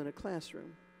people in a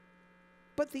classroom.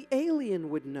 But the alien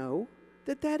would know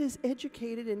that that is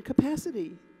educated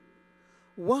incapacity.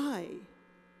 Why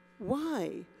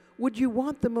would you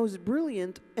want the most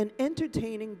brilliant and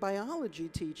entertaining biology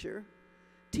teacher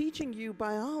teaching you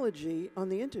biology on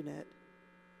the internet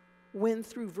when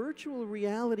through virtual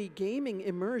reality gaming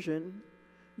immersion,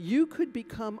 you could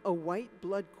become a white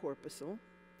blood corpuscle,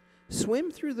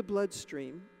 swim through the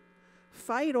bloodstream,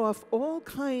 fight off all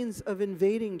kinds of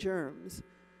invading germs,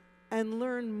 and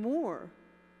learn more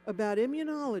about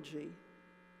immunology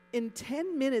in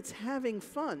 10 minutes having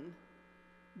fun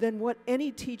than what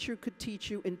any teacher could teach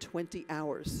you in 20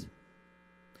 hours.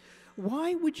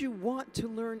 Why would you want to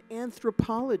learn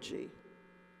anthropology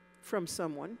from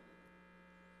someone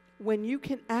when you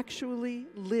can actually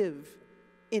live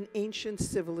in ancient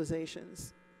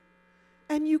civilizations?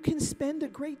 And you can spend a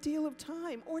great deal of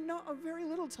time, or not a very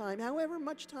little time, however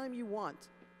much time you want.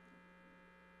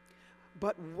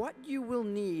 But what you will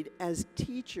need as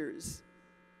teachers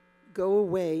go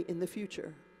away in the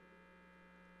future.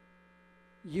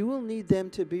 You will need them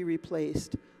to be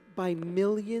replaced by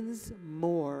millions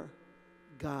more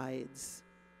guides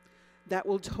that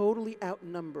will totally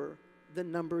outnumber the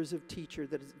numbers of teachers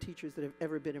that have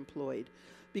ever been employed.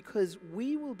 Because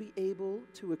we will be able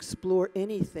to explore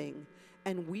anything,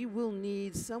 and we will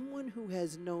need someone who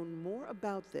has known more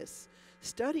about this,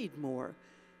 studied more,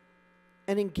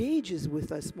 and engages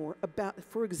with us more about,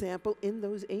 for example, in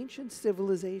those ancient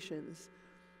civilizations.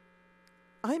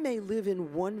 I may live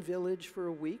in one village for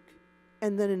a week,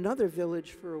 and then another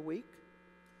village for a week,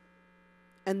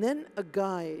 and then a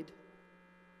guide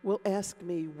will ask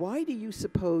me, why do you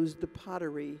suppose the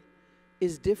pottery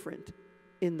is different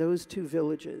in those two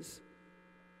villages?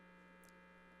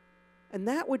 And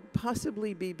that would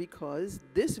possibly be because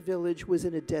this village was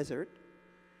in a desert,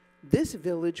 this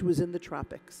village was in the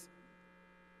tropics.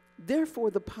 Therefore,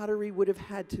 the pottery would have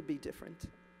had to be different.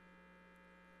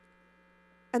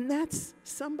 And that's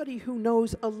somebody who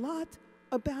knows a lot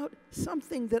about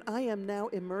something that I am now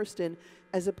immersed in,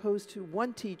 as opposed to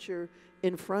one teacher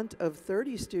in front of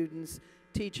 30 students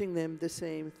teaching them the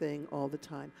same thing all the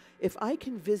time. If I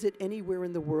can visit anywhere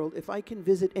in the world, if I can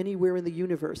visit anywhere in the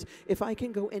universe, if I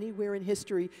can go anywhere in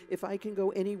history, if I can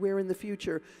go anywhere in the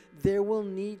future, there will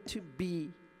need to be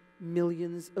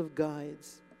millions of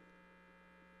guides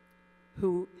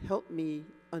who help me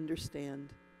understand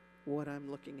what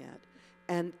I'm looking at.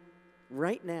 And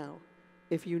right now,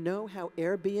 if you know how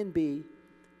Airbnb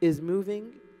is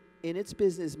moving in its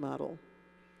business model,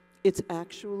 it's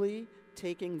actually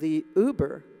taking the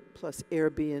Uber plus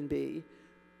Airbnb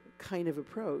kind of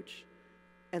approach.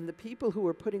 And the people who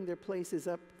are putting their places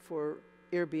up for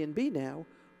Airbnb now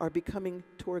are becoming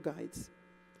tour guides.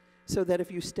 So that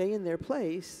if you stay in their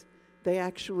place, they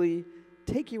actually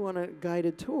take you on a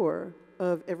guided tour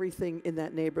of everything in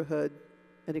that neighborhood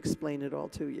and explain it all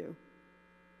to you.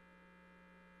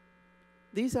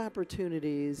 These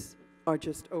opportunities are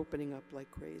just opening up like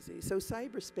crazy. So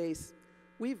cyberspace,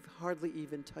 we've hardly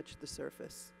even touched the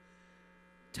surface.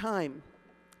 Time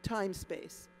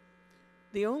space.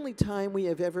 The only time we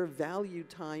have ever valued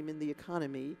time in the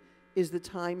economy is the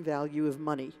time value of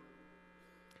money.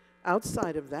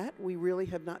 Outside of that, we really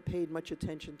have not paid much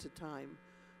attention to time.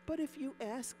 But if you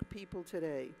ask people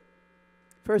today,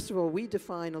 first of all, we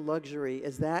define a luxury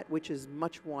as that which is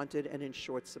much wanted and in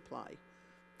short supply.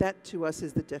 That, to us,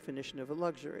 is the definition of a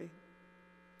luxury.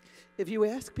 If you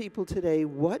ask people today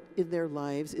what in their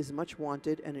lives is much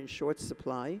wanted and in short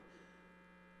supply,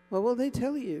 what will they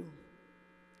tell you?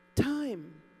 Time.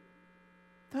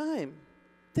 Time.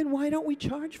 Then why don't we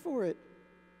charge for it?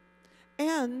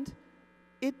 And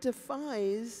it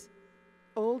defies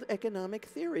old economic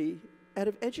theory. Out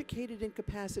of educated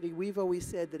incapacity, we've always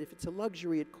said that if it's a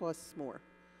luxury, it costs more.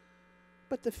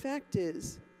 But the fact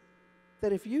is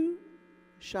that if you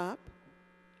shop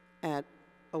at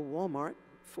a Walmart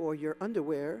for your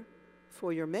underwear,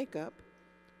 for your makeup,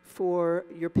 for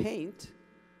your paint,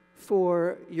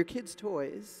 for your kids'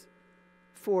 toys,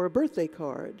 for a birthday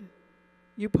card,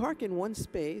 you park in one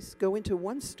space, go into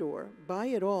one store, buy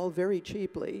it all very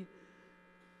cheaply,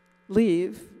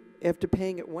 leave after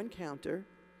paying at one counter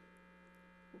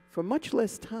for much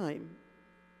less time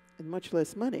and much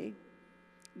less money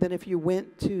than if you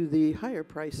went to the higher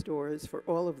price stores for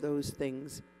all of those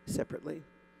things separately.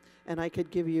 And I could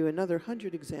give you another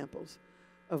 100 examples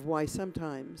of why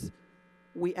sometimes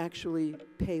we actually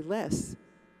pay less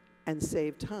and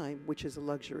save time, which is a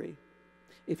luxury.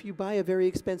 If you buy a very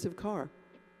expensive car,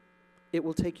 it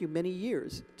will take you many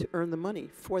years to earn the money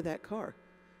for that car.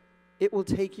 It will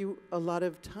take you a lot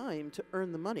of time to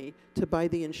earn the money to buy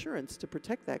the insurance to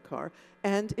protect that car,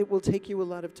 and it will take you a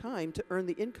lot of time to earn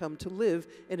the income to live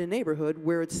in a neighborhood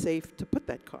where it's safe to put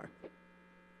that car.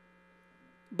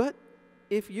 But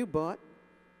if you bought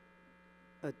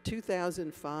a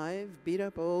 2005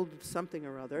 beat-up old something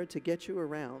or other to get you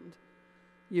around,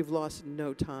 you've lost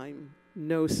no time,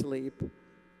 no sleep.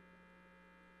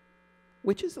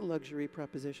 Which is a luxury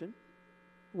proposition?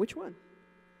 Which one?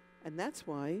 And that's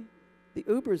why the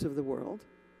Ubers of the world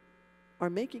are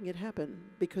making it happen,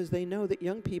 because they know that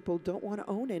young people don't want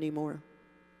to own anymore.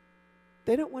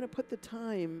 They don't want to put the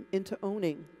time into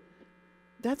owning.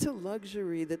 That's a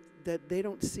luxury that they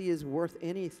don't see as worth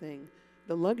anything,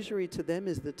 The luxury to them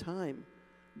is the time.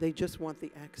 They just want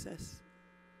the access.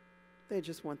 They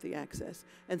just want the access.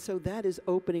 And so that is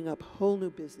opening up whole new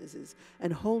businesses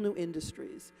and whole new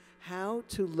industries. How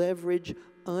to leverage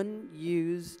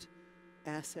unused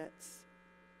assets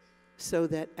so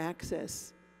that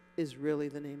access is really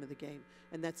the name of the game.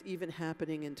 And that's even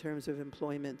happening in terms of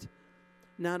employment.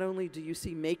 Not only do you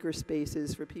see maker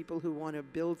spaces for people who want to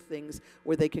build things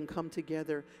where they can come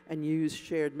together and use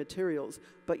shared materials,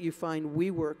 but you find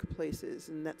WeWork places,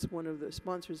 and that's one of the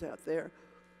sponsors out there,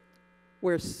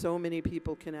 where so many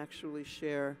people can actually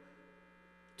share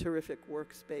terrific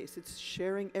workspace. It's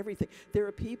sharing everything. There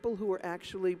are people who are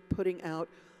actually putting out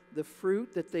the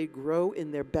fruit that they grow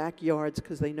in their backyards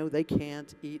because they know they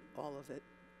can't eat all of it.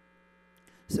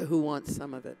 So who wants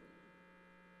some of it?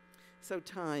 So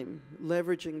time,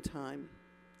 leveraging time.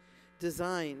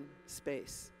 Design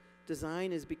space.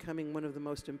 Design is becoming one of the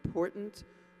most important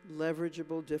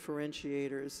leverageable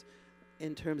differentiators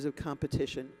in terms of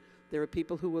competition. There are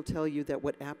people who will tell you that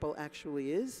what Apple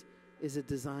actually is a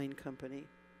design company.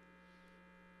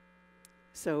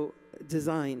 So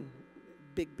design,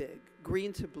 big.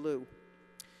 Green to blue.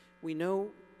 We know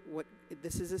what,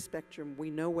 this is a spectrum. We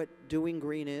know what doing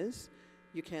green is.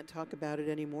 You can't talk about it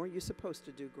anymore. You're supposed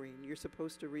to do green. You're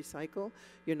supposed to recycle.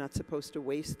 You're not supposed to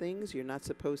waste things. You're not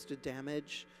supposed to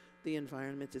damage the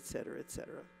environment, et cetera, et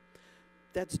cetera.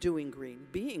 That's doing green.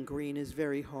 Being green is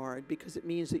very hard because it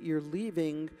means that you're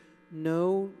leaving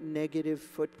no negative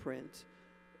footprint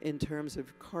in terms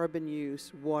of carbon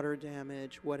use, water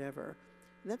damage, whatever.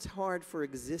 And that's hard for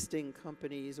existing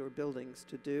companies or buildings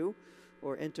to do,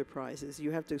 or enterprises.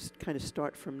 You have to kind of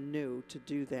start from new to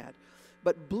do that.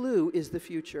 But blue is the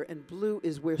future, and blue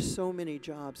is where so many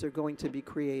jobs are going to be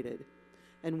created.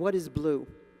 And what is blue?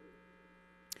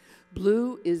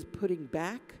 Blue is putting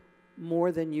back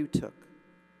more than you took.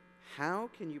 How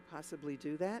can you possibly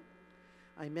do that?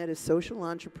 I met a social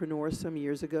entrepreneur some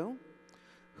years ago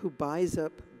who buys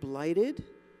up blighted,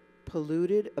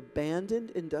 polluted,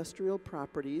 abandoned industrial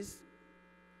properties,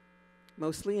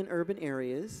 mostly in urban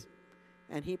areas,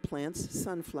 and he plants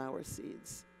sunflower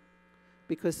seeds.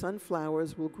 Because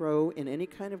sunflowers will grow in any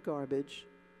kind of garbage,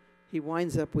 he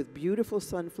winds up with beautiful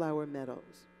sunflower meadows.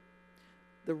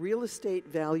 The real estate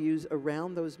values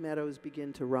around those meadows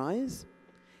begin to rise.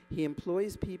 He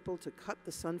employs people to cut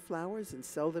the sunflowers and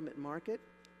sell them at market.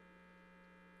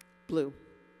 Blue.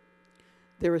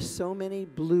 There are so many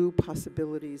blue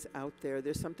possibilities out there.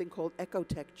 There's something called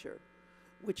ecotecture,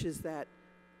 which is that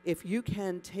if you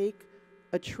can take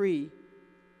a tree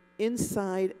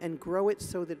inside and grow it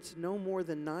so that it's no more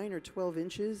than 9 or 12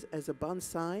 inches as a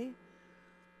bonsai,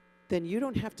 then you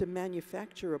don't have to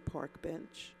manufacture a park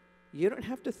bench. You don't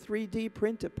have to 3D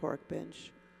print a park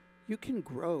bench. You can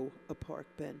grow a park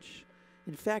bench.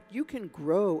 In fact, you can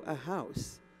grow a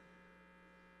house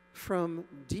from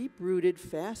deep-rooted,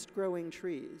 fast-growing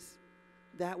trees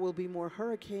that will be more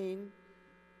hurricane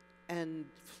and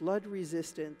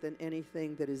flood-resistant than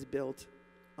anything that is built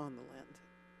on the land.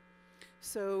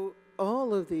 So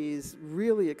all of these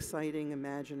really exciting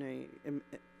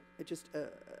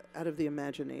out of the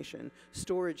imagination.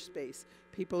 Storage space.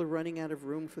 People are running out of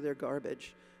room for their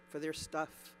garbage, for their stuff,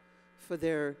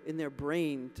 in their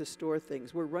brain to store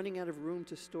things. We're running out of room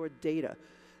to store data.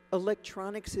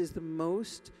 Electronics is the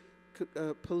most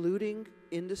polluting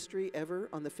industry ever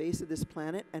on the face of this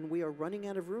planet, and we are running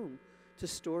out of room to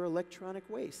store electronic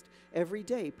waste. Every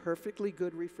day, perfectly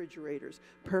good refrigerators,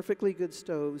 perfectly good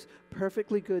stoves,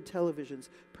 perfectly good televisions,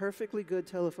 perfectly good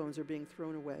telephones are being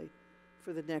thrown away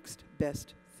for the next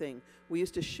best thing. We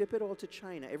used to ship it all to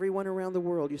China. Everyone around the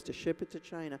world used to ship it to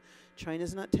China.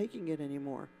 China's not taking it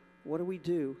anymore. What do we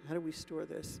do? How do we store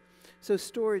this? So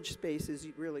storage space is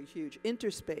really huge.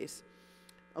 Interspace.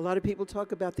 A lot of people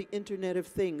talk about the Internet of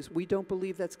Things. We don't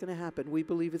believe that's going to happen. We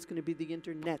believe it's going to be the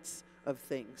internets of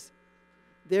things.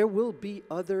 There will be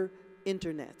other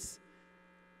internets.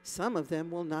 Some of them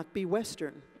will not be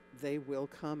Western. They will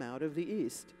come out of the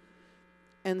East.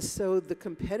 And so the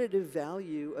competitive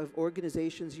value of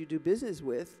organizations you do business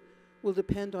with will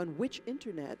depend on which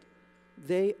internet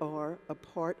they are a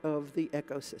part of the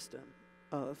ecosystem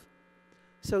of.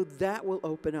 So that will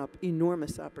open up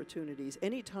enormous opportunities.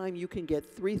 Anytime you can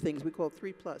get 3 things, we call it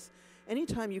 3+,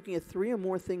 anytime you can get 3 or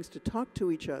more things to talk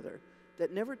to each other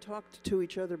that never talked to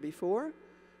each other before,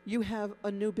 you have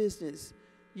a new business.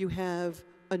 You have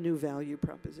a new value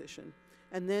proposition.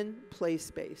 And then play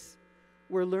space.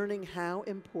 We're learning how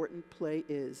important play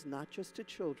is, not just to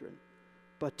children,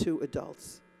 but to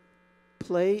adults.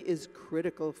 Play is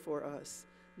critical for us.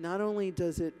 Not only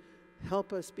does it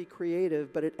help us be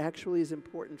creative, but it actually is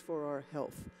important for our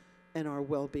health and our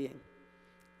well-being.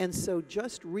 And so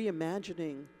just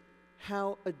reimagining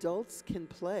how adults can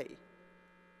play,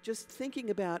 just thinking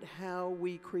about how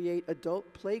we create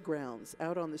adult playgrounds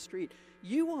out on the street.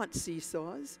 You want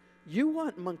seesaws, you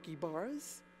want monkey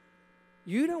bars.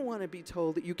 You don't want to be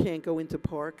told that you can't go into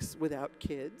parks without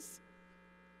kids.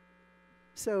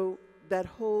 So that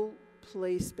whole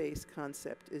play space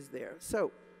concept is there.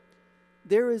 So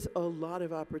there is a lot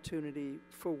of opportunity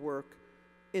for work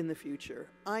in the future.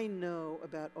 I know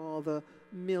about all the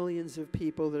millions of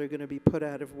people that are going to be put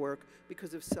out of work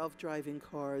because of self-driving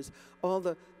cars, all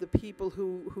the people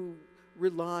who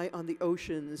rely on the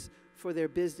oceans for their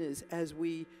business as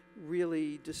we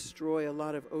really destroy a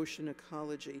lot of ocean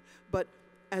ecology. But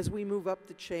as we move up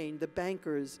the chain, the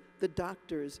bankers, the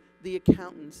doctors, the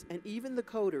accountants, and even the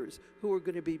coders who are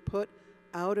going to be put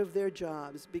out of their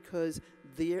jobs because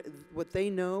what they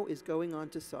know is going on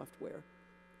to software.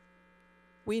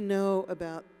 We know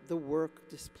about the work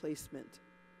displacement,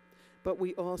 but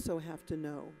we also have to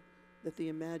know that the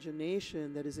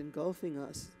imagination that is engulfing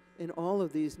us in all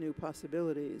of these new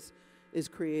possibilities is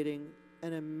creating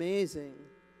an amazing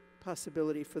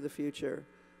possibility for the future.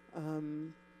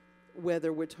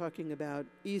 Whether we're talking about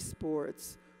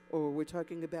esports or we're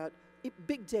talking about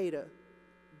big data.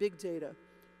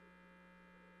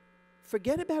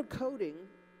 Forget about coding,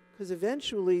 because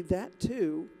eventually that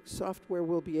too, software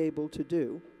will be able to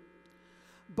do.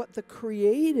 But the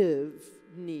creative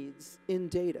needs in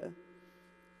data,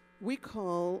 we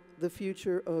call the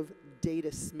future of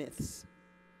data smiths.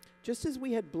 Just as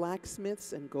we had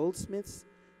blacksmiths and goldsmiths,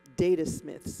 data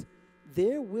smiths.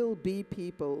 There will be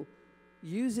people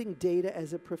using data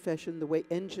as a profession the way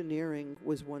engineering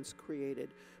was once created.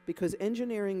 Because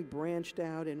engineering branched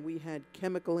out and we had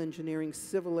chemical engineering,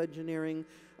 civil engineering,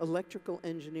 electrical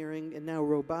engineering, and now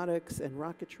robotics and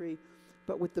rocketry.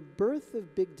 But with the birth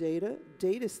of big data,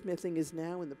 data smithing is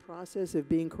now in the process of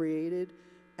being created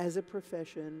as a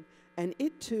profession, and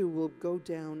it too will go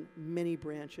down many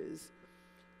branches.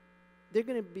 They're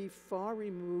going to be far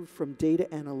removed from data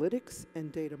analytics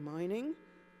and data mining,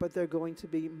 but they're going to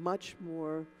be much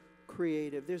more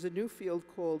creative. There's a new field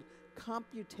called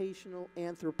computational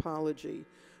anthropology,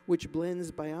 which blends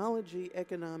biology,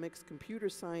 economics, computer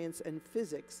science, and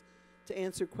physics to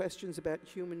answer questions about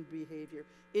human behavior.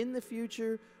 In the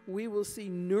future, we will see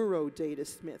neuro-data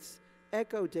smiths,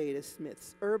 eco-data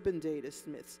smiths, urban data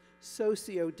smiths,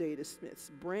 socio-data smiths,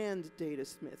 brand data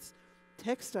smiths,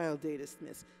 textile data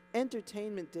smiths,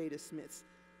 entertainment data smiths.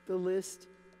 The list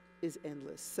is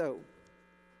endless. So,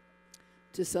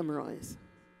 to summarize,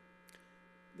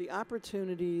 the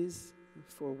opportunities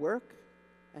for work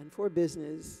and for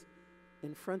business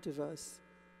in front of us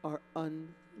are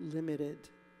unlimited.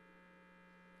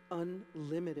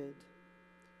 Unlimited.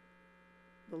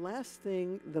 The last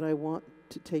thing that I want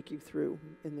to take you through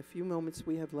in the few moments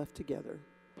we have left together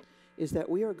is that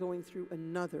we are going through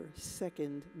another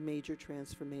second major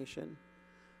transformation.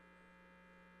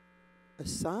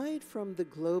 Aside from the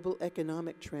global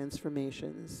economic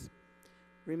transformations,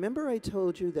 remember I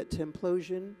told you that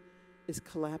templosion is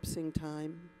collapsing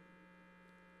time?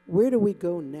 Where do we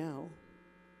go now?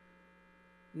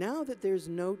 Now that there's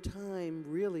no time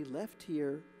really left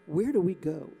here, where do we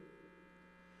go?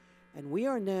 And we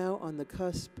are now on the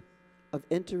cusp of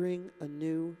entering a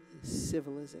new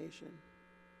civilization.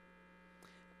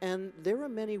 And there are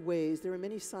many ways, there are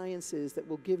many sciences that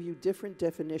will give you different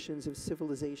definitions of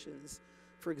civilizations.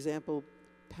 For example,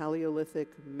 Paleolithic,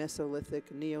 Mesolithic,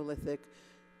 Neolithic.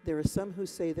 There are some who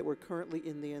say that we're currently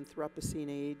in the Anthropocene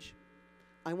age.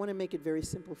 I want to make it very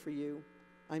simple for you.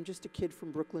 I'm just a kid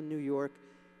from Brooklyn, New York.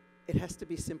 It has to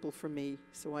be simple for me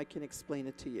so I can explain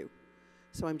it to you.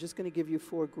 So I'm just going to give you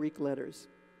 4 Greek letters.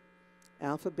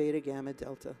 Alpha, beta, gamma,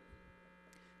 delta.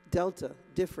 Delta,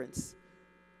 difference,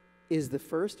 is the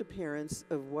first appearance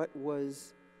of what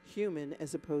was human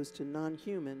as opposed to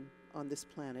non-human on this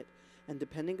planet. And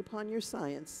depending upon your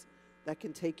science, that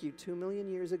can take you 2 million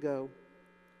years ago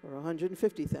or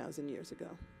 150,000 years ago.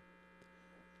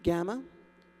 Gamma,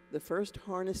 the first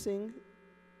harnessing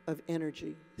of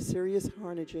energy, serious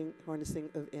harnessing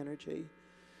of energy.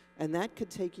 And that could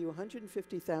take you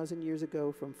 150,000 years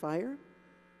ago from fire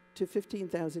to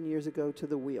 15,000 years ago to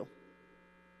the wheel.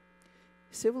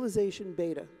 Civilization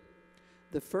beta,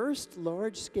 the first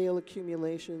large-scale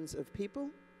accumulations of people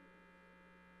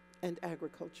and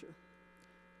agriculture.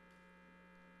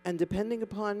 And depending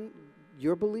upon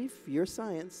your belief, your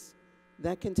science,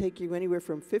 that can take you anywhere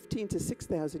from 15 to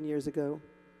 6,000 years ago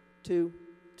to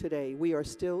today. We are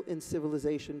still in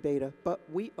civilization beta, but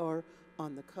we are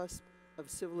on the cusp of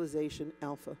civilization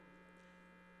alpha.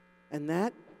 And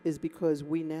that is because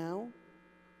we now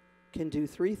can do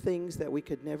three things that we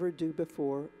could never do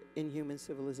before in human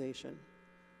civilization.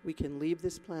 We can leave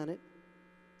this planet,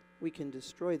 we can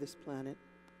destroy this planet,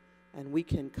 and we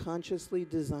can consciously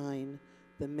design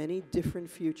the many different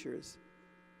futures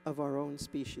of our own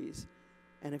species.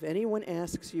 And if anyone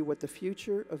asks you what the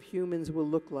future of humans will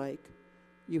look like,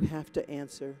 you have to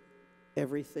answer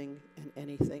everything and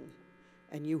anything.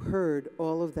 And you heard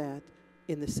all of that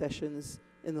in the sessions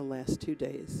in the last 2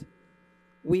 days.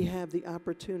 We have the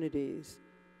opportunities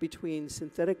between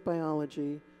synthetic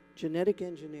biology, genetic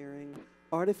engineering,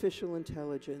 artificial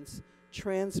intelligence,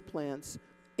 transplants,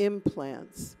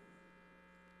 implants,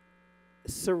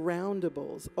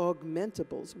 surroundables,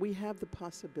 augmentables. We have the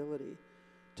possibility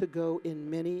to go in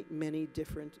many, many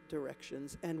different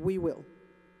directions, and we will.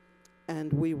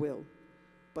 And we will.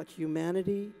 But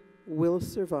humanity will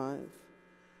survive.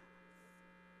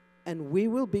 And we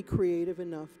will be creative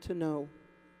enough to know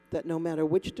that no matter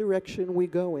which direction we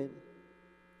go in,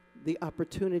 the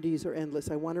opportunities are endless.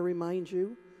 I want to remind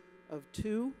you of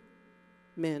two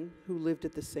men who lived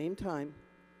at the same time.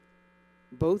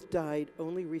 Both died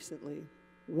only recently.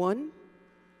 One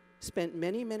spent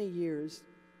many, many years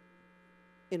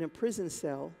in a prison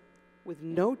cell with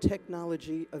no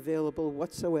technology available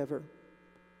whatsoever.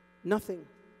 Nothing.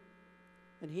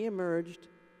 And he emerged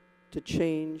to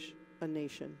change a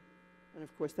nation. And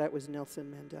of course, that was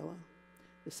Nelson Mandela.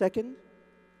 The second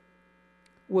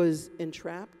was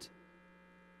entrapped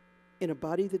in a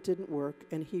body that didn't work,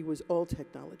 and he was all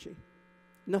technology.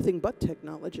 Nothing but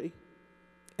technology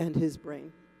and his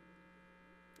brain.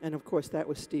 And of course, that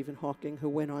was Stephen Hawking, who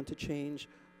went on to change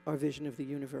our vision of the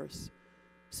universe.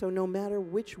 So no matter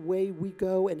which way we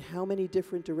go and how many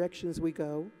different directions we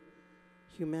go,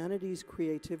 humanity's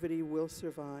creativity will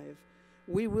survive.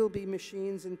 We will be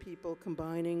machines and people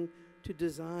combining to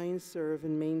design, serve,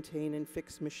 and maintain and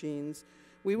fix machines.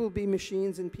 We will be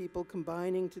machines and people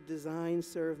combining to design,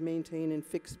 serve, maintain, and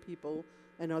fix people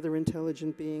and other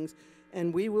intelligent beings.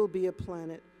 And we will be a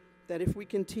planet that, if we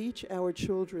can teach our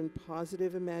children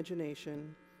positive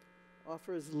imagination,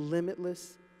 offers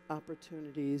limitless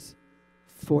opportunities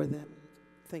for them.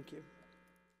 Thank you.